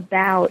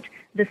about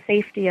the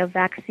safety of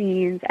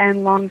vaccines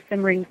and long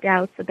simmering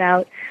doubts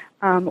about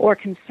or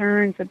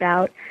concerns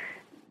about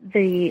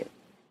the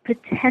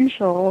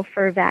potential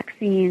for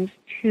vaccines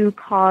to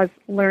cause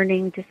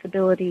learning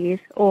disabilities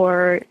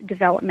or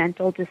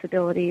developmental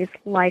disabilities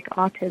like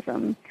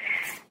autism.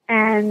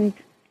 And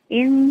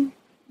in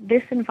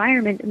this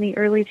environment in the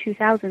early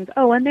 2000s,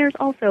 and there's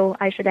also,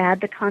 I should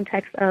add, the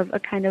context of a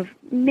kind of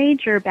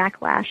major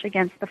backlash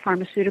against the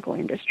pharmaceutical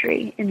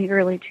industry in the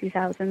early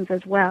 2000s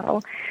as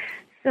well.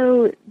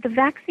 So the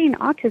vaccine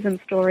autism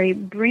story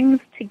brings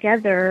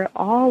together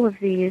all of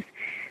these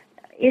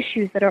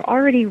issues that are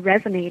already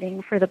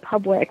resonating for the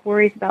public,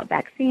 worries about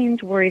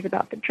vaccines, worries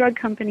about the drug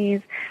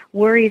companies,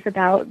 worries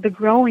about the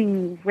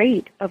growing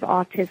rate of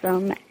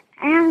autism,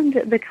 and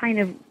the kind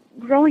of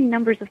growing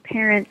numbers of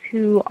parents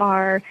who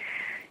are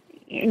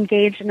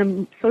engaged in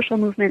a social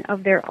movement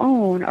of their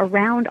own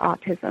around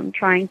autism,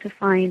 trying to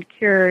find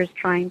cures,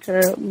 trying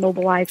to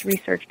mobilize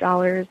research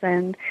dollars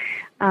and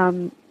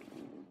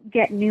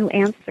get new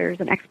answers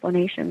and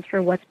explanations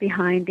for what's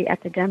behind the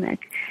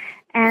epidemic.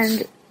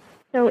 And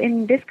so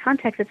in this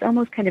context, it's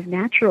almost kind of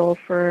natural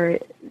for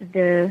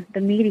the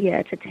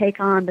media to take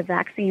on the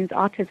vaccines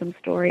autism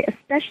story,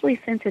 especially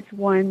since it's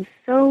one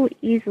so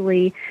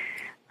easily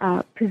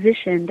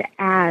positioned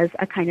as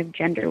a kind of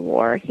gender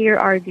war. Here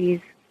are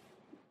these,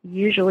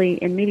 usually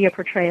in media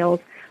portrayals,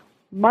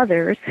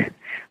 mothers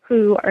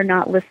who are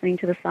not listening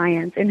to the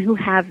science and who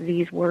have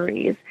these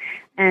worries.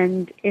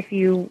 And if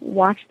you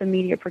watch the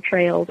media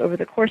portrayals over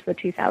the course of the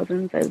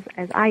 2000s,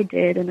 as I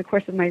did in the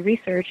course of my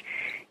research,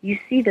 you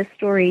see this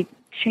story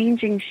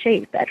changing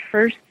shape. At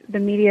first, the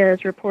media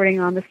is reporting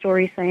on the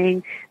story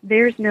saying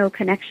there's no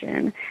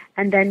connection,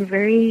 and then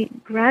very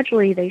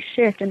gradually they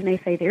shift and they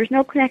say there's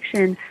no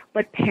connection,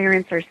 but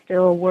parents are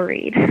still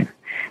worried.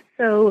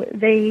 So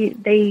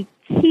they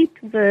keep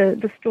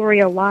the story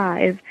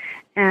alive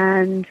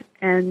and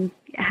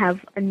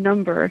have a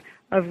number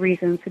of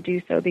reasons to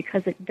do so,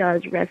 because it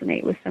does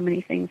resonate with so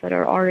many things that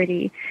are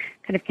already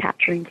kind of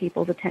capturing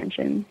people's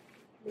attention.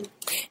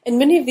 And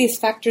many of these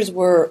factors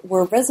were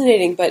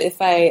resonating, but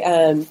if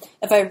I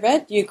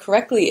read you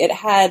correctly, it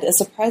had a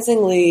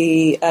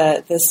surprisingly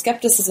the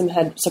skepticism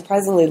had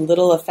surprisingly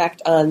little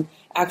effect on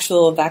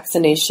actual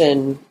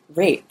vaccination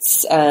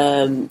rates.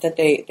 That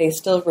they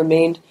still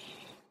remained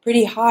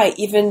pretty high,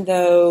 even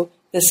though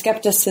the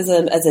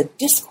skepticism as a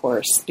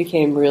discourse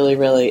became really,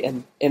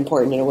 really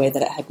important in a way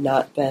that it had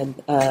not been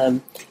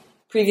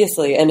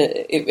previously, and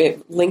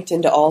it linked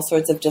into all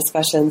sorts of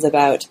discussions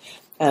about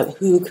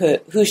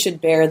who should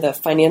bear the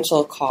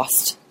financial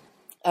cost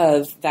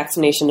of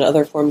vaccination and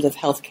other forms of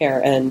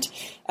healthcare, and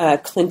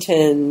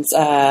Clinton's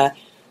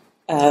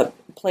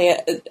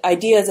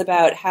ideas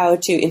about how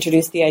to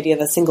introduce the idea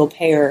of a single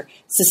payer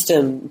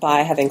system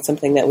by having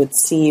something that would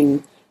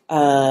seem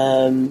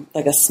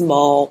like a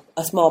small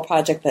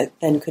project that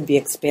then could be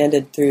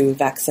expanded through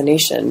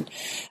vaccination.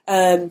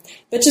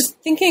 But just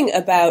thinking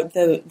about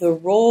the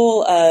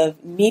role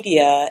of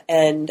media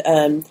and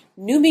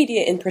new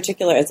media in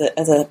particular as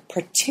a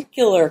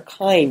particular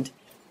kind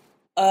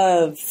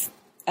of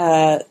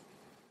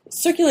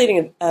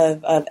circulating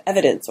of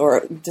evidence,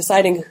 or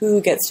deciding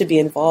who gets to be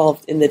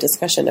involved in the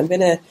discussion. I'm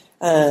going to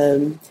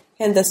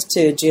hand this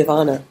to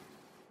Giovanna.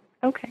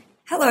 Okay.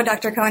 Hello,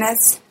 Dr.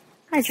 Konis.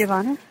 Hi,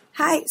 Giovanna.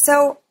 Hi.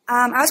 So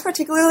I was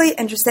particularly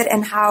interested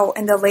in how,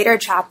 in the later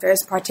chapters,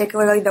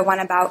 particularly the one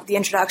about the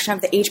introduction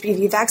of the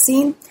HPV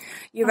vaccine,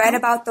 you write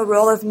about the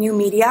role of new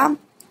media,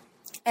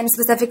 and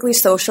specifically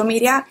social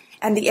media,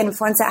 and the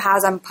influence it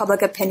has on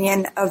public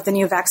opinion of the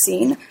new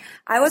vaccine.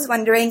 I was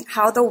wondering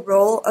how the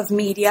role of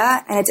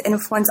media and its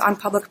influence on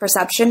public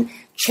perception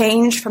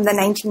changed from the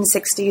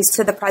 1960s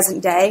to the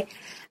present day.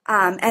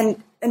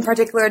 And in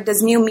particular,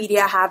 does new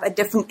media have a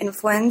different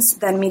influence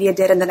than media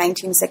did in the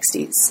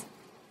 1960s?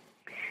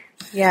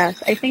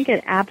 Yes, I think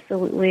it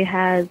absolutely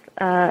has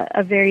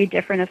a very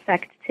different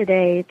effect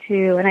today,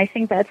 too. And I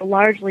think that's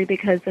largely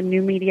because the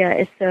new media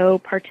is so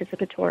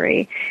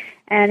participatory.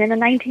 And in the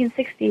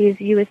 1960s,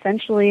 you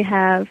essentially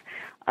have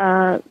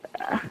an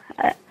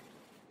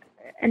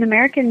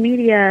American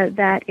media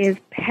that is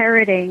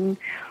parroting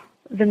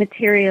the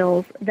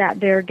materials that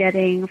they're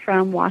getting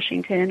from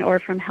Washington or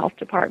from health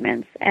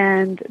departments.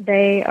 And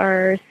they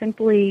are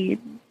simply,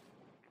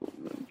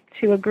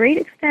 to a great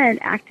extent,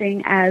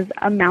 acting as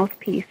a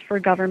mouthpiece for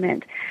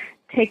government,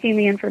 taking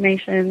the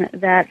information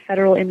that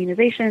federal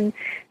immunization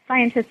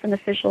scientists and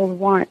officials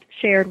want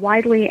shared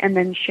widely, and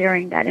then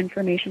sharing that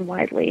information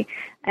widely.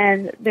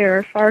 And there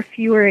are far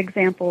fewer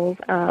examples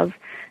of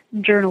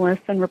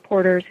journalists and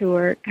reporters who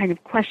are kind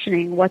of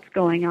questioning what's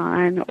going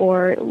on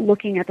or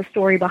looking at the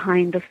story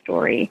behind the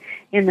story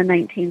in the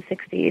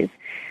 1960s.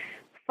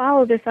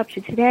 Follow this up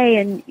to today,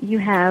 and you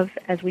have,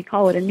 as we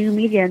call it, a new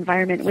media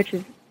environment, which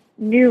is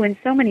new in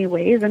so many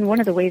ways. And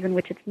one of the ways in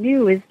which it's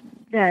new is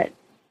that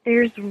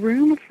there's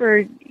room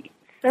for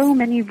so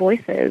many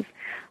voices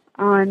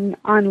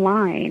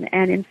online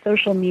and in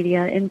social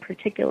media in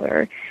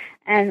particular.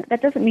 And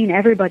that doesn't mean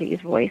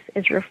everybody's voice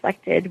is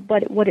reflected,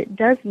 but what it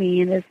does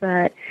mean is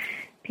that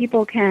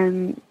people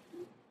can,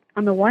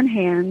 on the one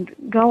hand,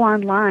 go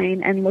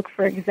online and look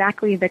for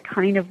exactly the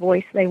kind of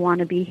voice they want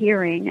to be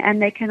hearing,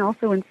 and they can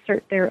also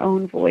insert their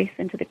own voice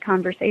into the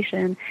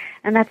conversation.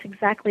 And that's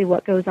exactly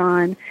what goes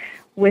on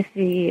with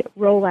the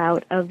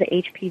rollout of the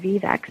HPV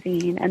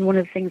vaccine. And one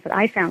of the things that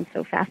I found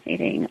so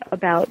fascinating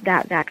about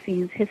that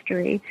vaccine's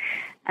history,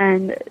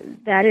 and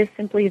that is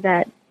simply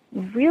that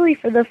really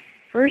for the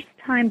first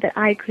time that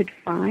I could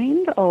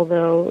find,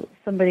 although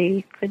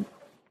somebody could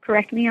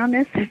correct me on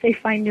this if they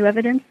find new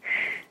evidence,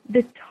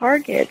 the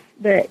targets,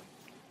 the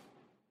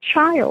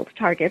child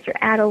targets or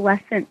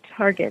adolescent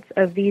targets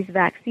of these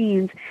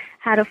vaccines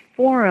had a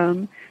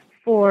forum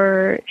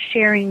for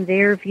sharing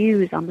their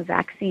views on the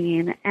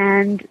vaccine,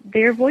 and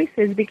their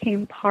voices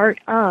became part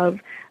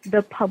of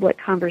the public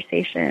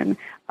conversation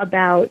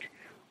about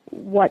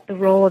what the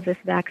role of this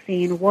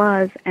vaccine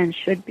was and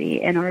should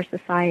be in our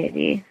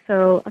society.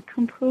 So a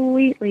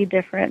completely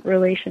different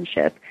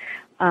relationship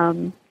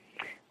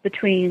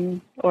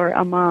between or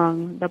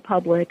among the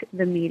public,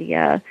 the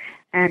media,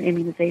 and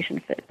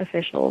immunization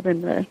officials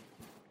in the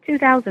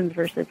 2000s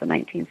versus the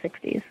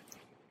 1960s.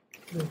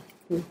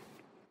 Mm-hmm.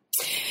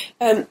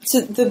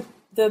 So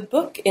the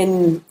book,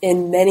 in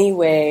many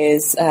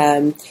ways,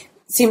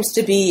 seems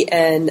to be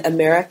an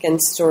American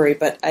story,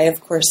 but I, of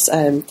course,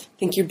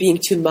 think you're being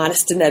too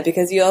modest in that,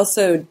 because you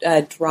also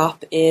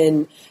drop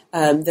in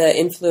the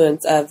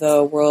influence of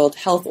the World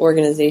Health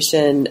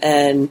Organization,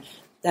 and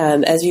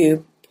as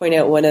you point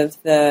out, one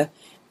of the,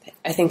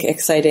 I think,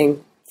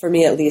 exciting, for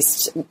me at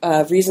least,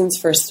 reasons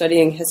for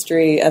studying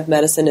history of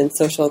medicine and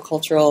social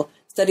cultural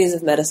studies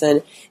of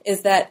medicine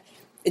is that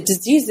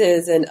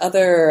diseases and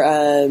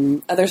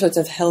other sorts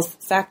of health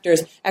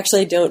factors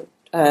actually don't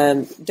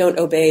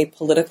obey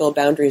political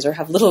boundaries or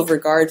have little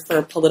regard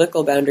for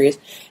political boundaries.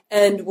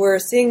 And we're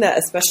seeing that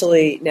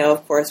especially now,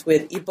 of course,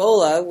 with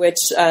Ebola, which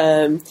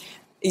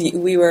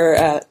we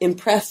were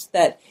impressed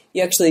that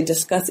you actually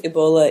discuss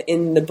Ebola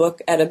in the book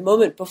at a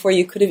moment before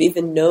you could have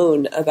even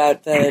known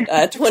about the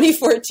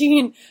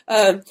 2014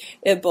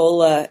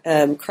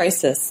 Ebola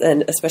crisis,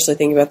 and especially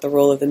thinking about the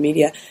role of the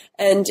media.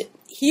 And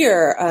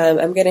here,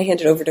 I'm going to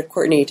hand it over to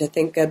Courtney to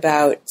think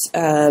about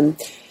how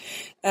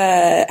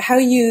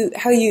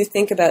you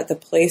think about the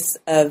place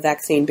of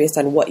vaccine based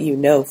on what you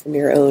know from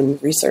your own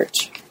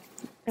research.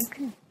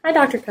 Okay. Hi,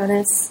 Dr.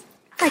 Konis.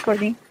 Hi,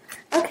 Courtney.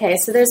 Okay,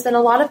 so there's been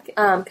a lot of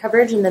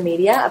coverage in the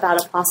media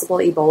about a possible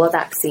Ebola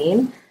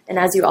vaccine. And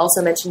as you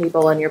also mentioned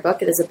Ebola in your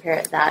book, it is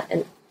apparent that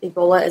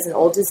Ebola is an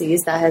old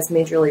disease that has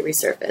majorly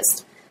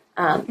resurfaced.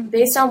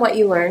 Based on what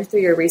you learned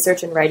through your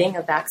research and writing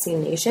of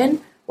Vaccine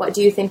Nation, what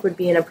do you think would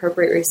be an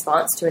appropriate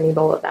response to an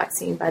Ebola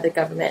vaccine by the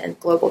government and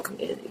global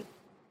community?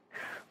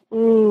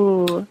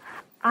 Ooh,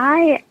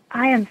 I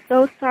am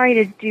so sorry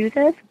to do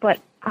this, but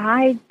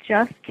I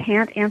just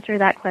can't answer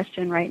that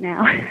question right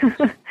now.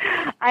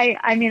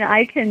 I mean,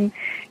 I can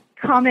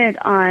comment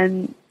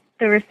on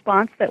the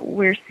response that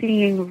we're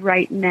seeing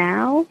right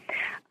now,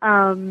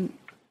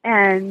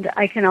 and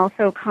I can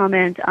also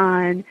comment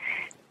on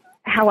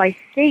how I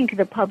think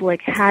the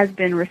public has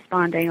been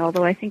responding,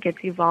 although I think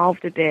it's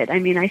evolved a bit. I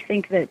mean, I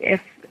think that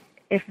if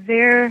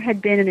there had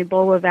been an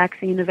Ebola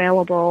vaccine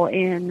available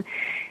in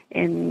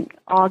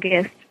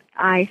August,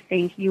 I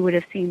think you would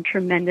have seen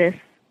tremendous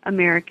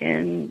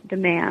American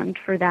demand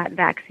for that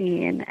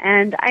vaccine.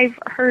 And I've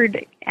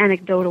heard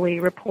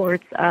anecdotally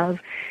reports of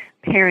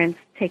parents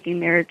taking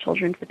their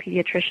children to the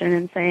pediatrician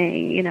and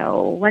saying, you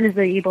know, when is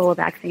the Ebola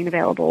vaccine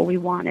available? We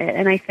want it.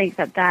 And I think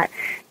that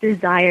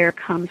desire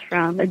comes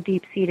from a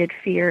deep-seated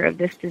fear of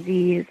this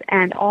disease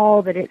and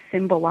all that it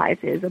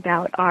symbolizes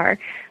about our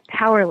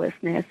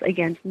powerlessness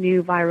against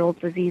new viral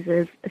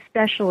diseases,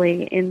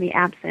 especially in the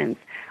absence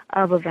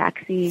of a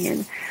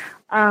vaccine.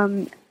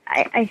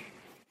 I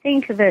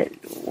think that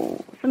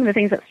some of the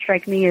things that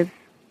strike me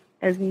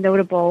as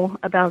notable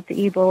about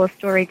the Ebola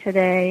story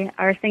today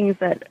are things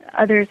that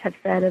others have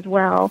said as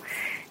well.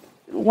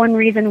 One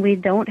reason we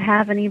don't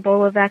have an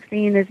Ebola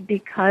vaccine is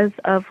because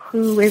of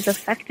who is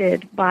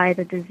affected by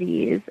the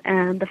disease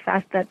and the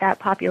fact that that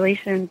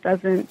population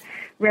doesn't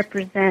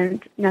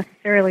represent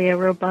necessarily a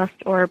robust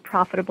or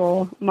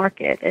profitable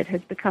market. It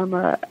has become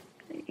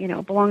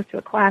belongs to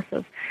a class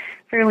of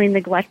fairly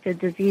neglected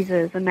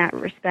diseases in that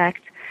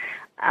respect.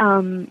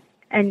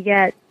 And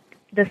yet,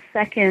 the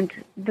second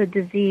the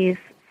disease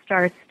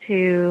starts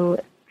to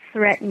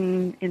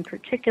threaten, in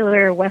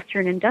particular,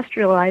 Western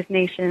industrialized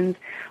nations,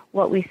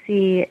 what we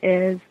see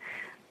is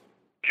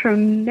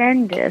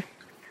tremendous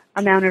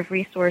amount of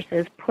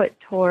resources put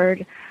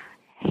toward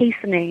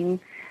hastening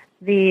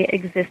the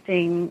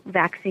existing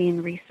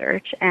vaccine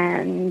research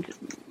and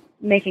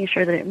making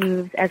sure that it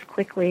moves as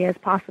quickly as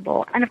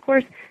possible. And of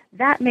course,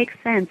 that makes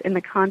sense in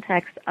the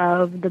context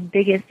of the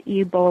biggest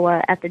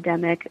Ebola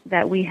epidemic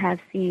that we have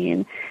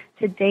seen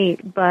to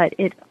date, but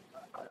it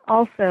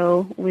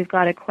also, we've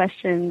got to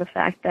question the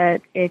fact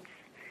that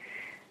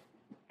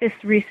this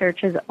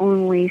research is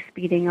only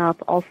speeding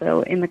up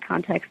also in the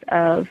context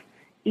of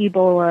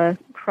Ebola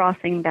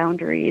crossing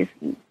boundaries,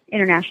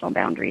 international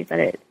boundaries that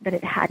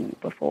it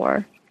hadn't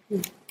before.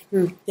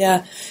 Mm-hmm.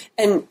 Yeah,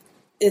 and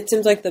it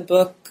seems like the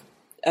book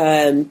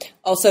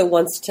also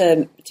wants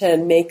to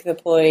make the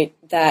point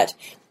that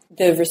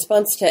the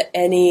response to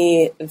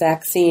any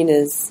vaccine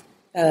is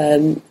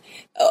in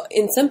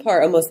some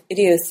part almost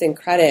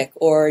idiosyncratic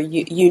or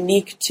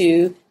unique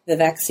to the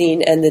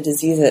vaccine and the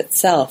disease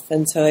itself.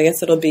 And so I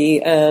guess it'll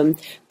be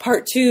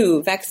part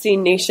 2,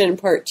 Vaccine Nation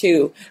part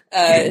 2,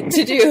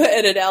 to do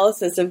an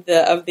analysis of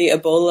the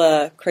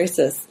Ebola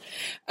crisis.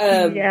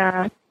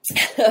 Yeah.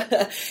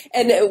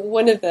 And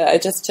one of the,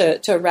 just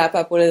to wrap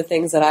up, one of the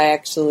things that I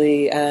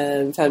actually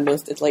found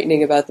most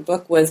enlightening about the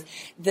book was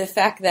the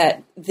fact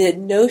that the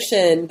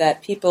notion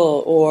that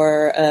people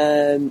or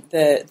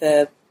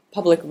the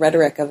public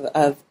rhetoric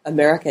of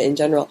America in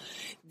general,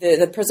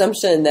 the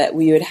presumption that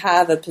we would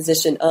have a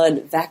position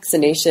on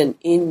vaccination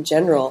in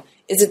general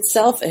is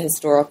itself a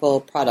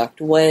historical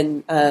product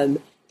when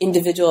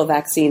individual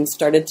vaccines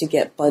started to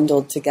get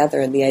bundled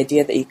together, and the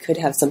idea that you could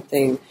have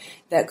something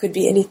that could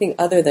be anything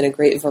other than a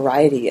great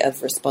variety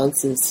of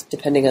responses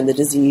depending on the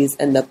disease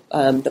and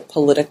the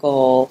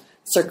political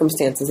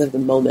circumstances of the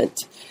moment.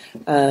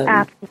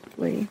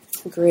 Absolutely.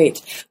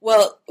 Great.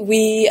 Well,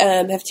 we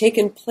have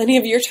taken plenty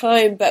of your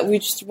time, but we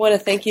just want to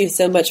thank you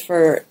so much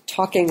for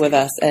talking with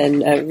us,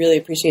 and I really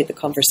appreciate the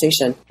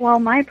conversation. Well,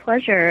 my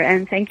pleasure,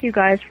 and thank you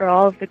guys for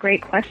all of the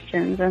great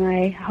questions, and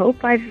I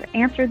hope I've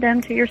answered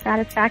them to your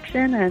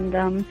satisfaction,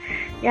 and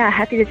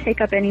happy to take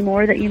up any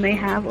more that you may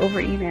have over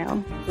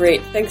email.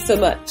 Great. Thanks so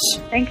much.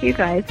 Thank you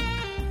guys.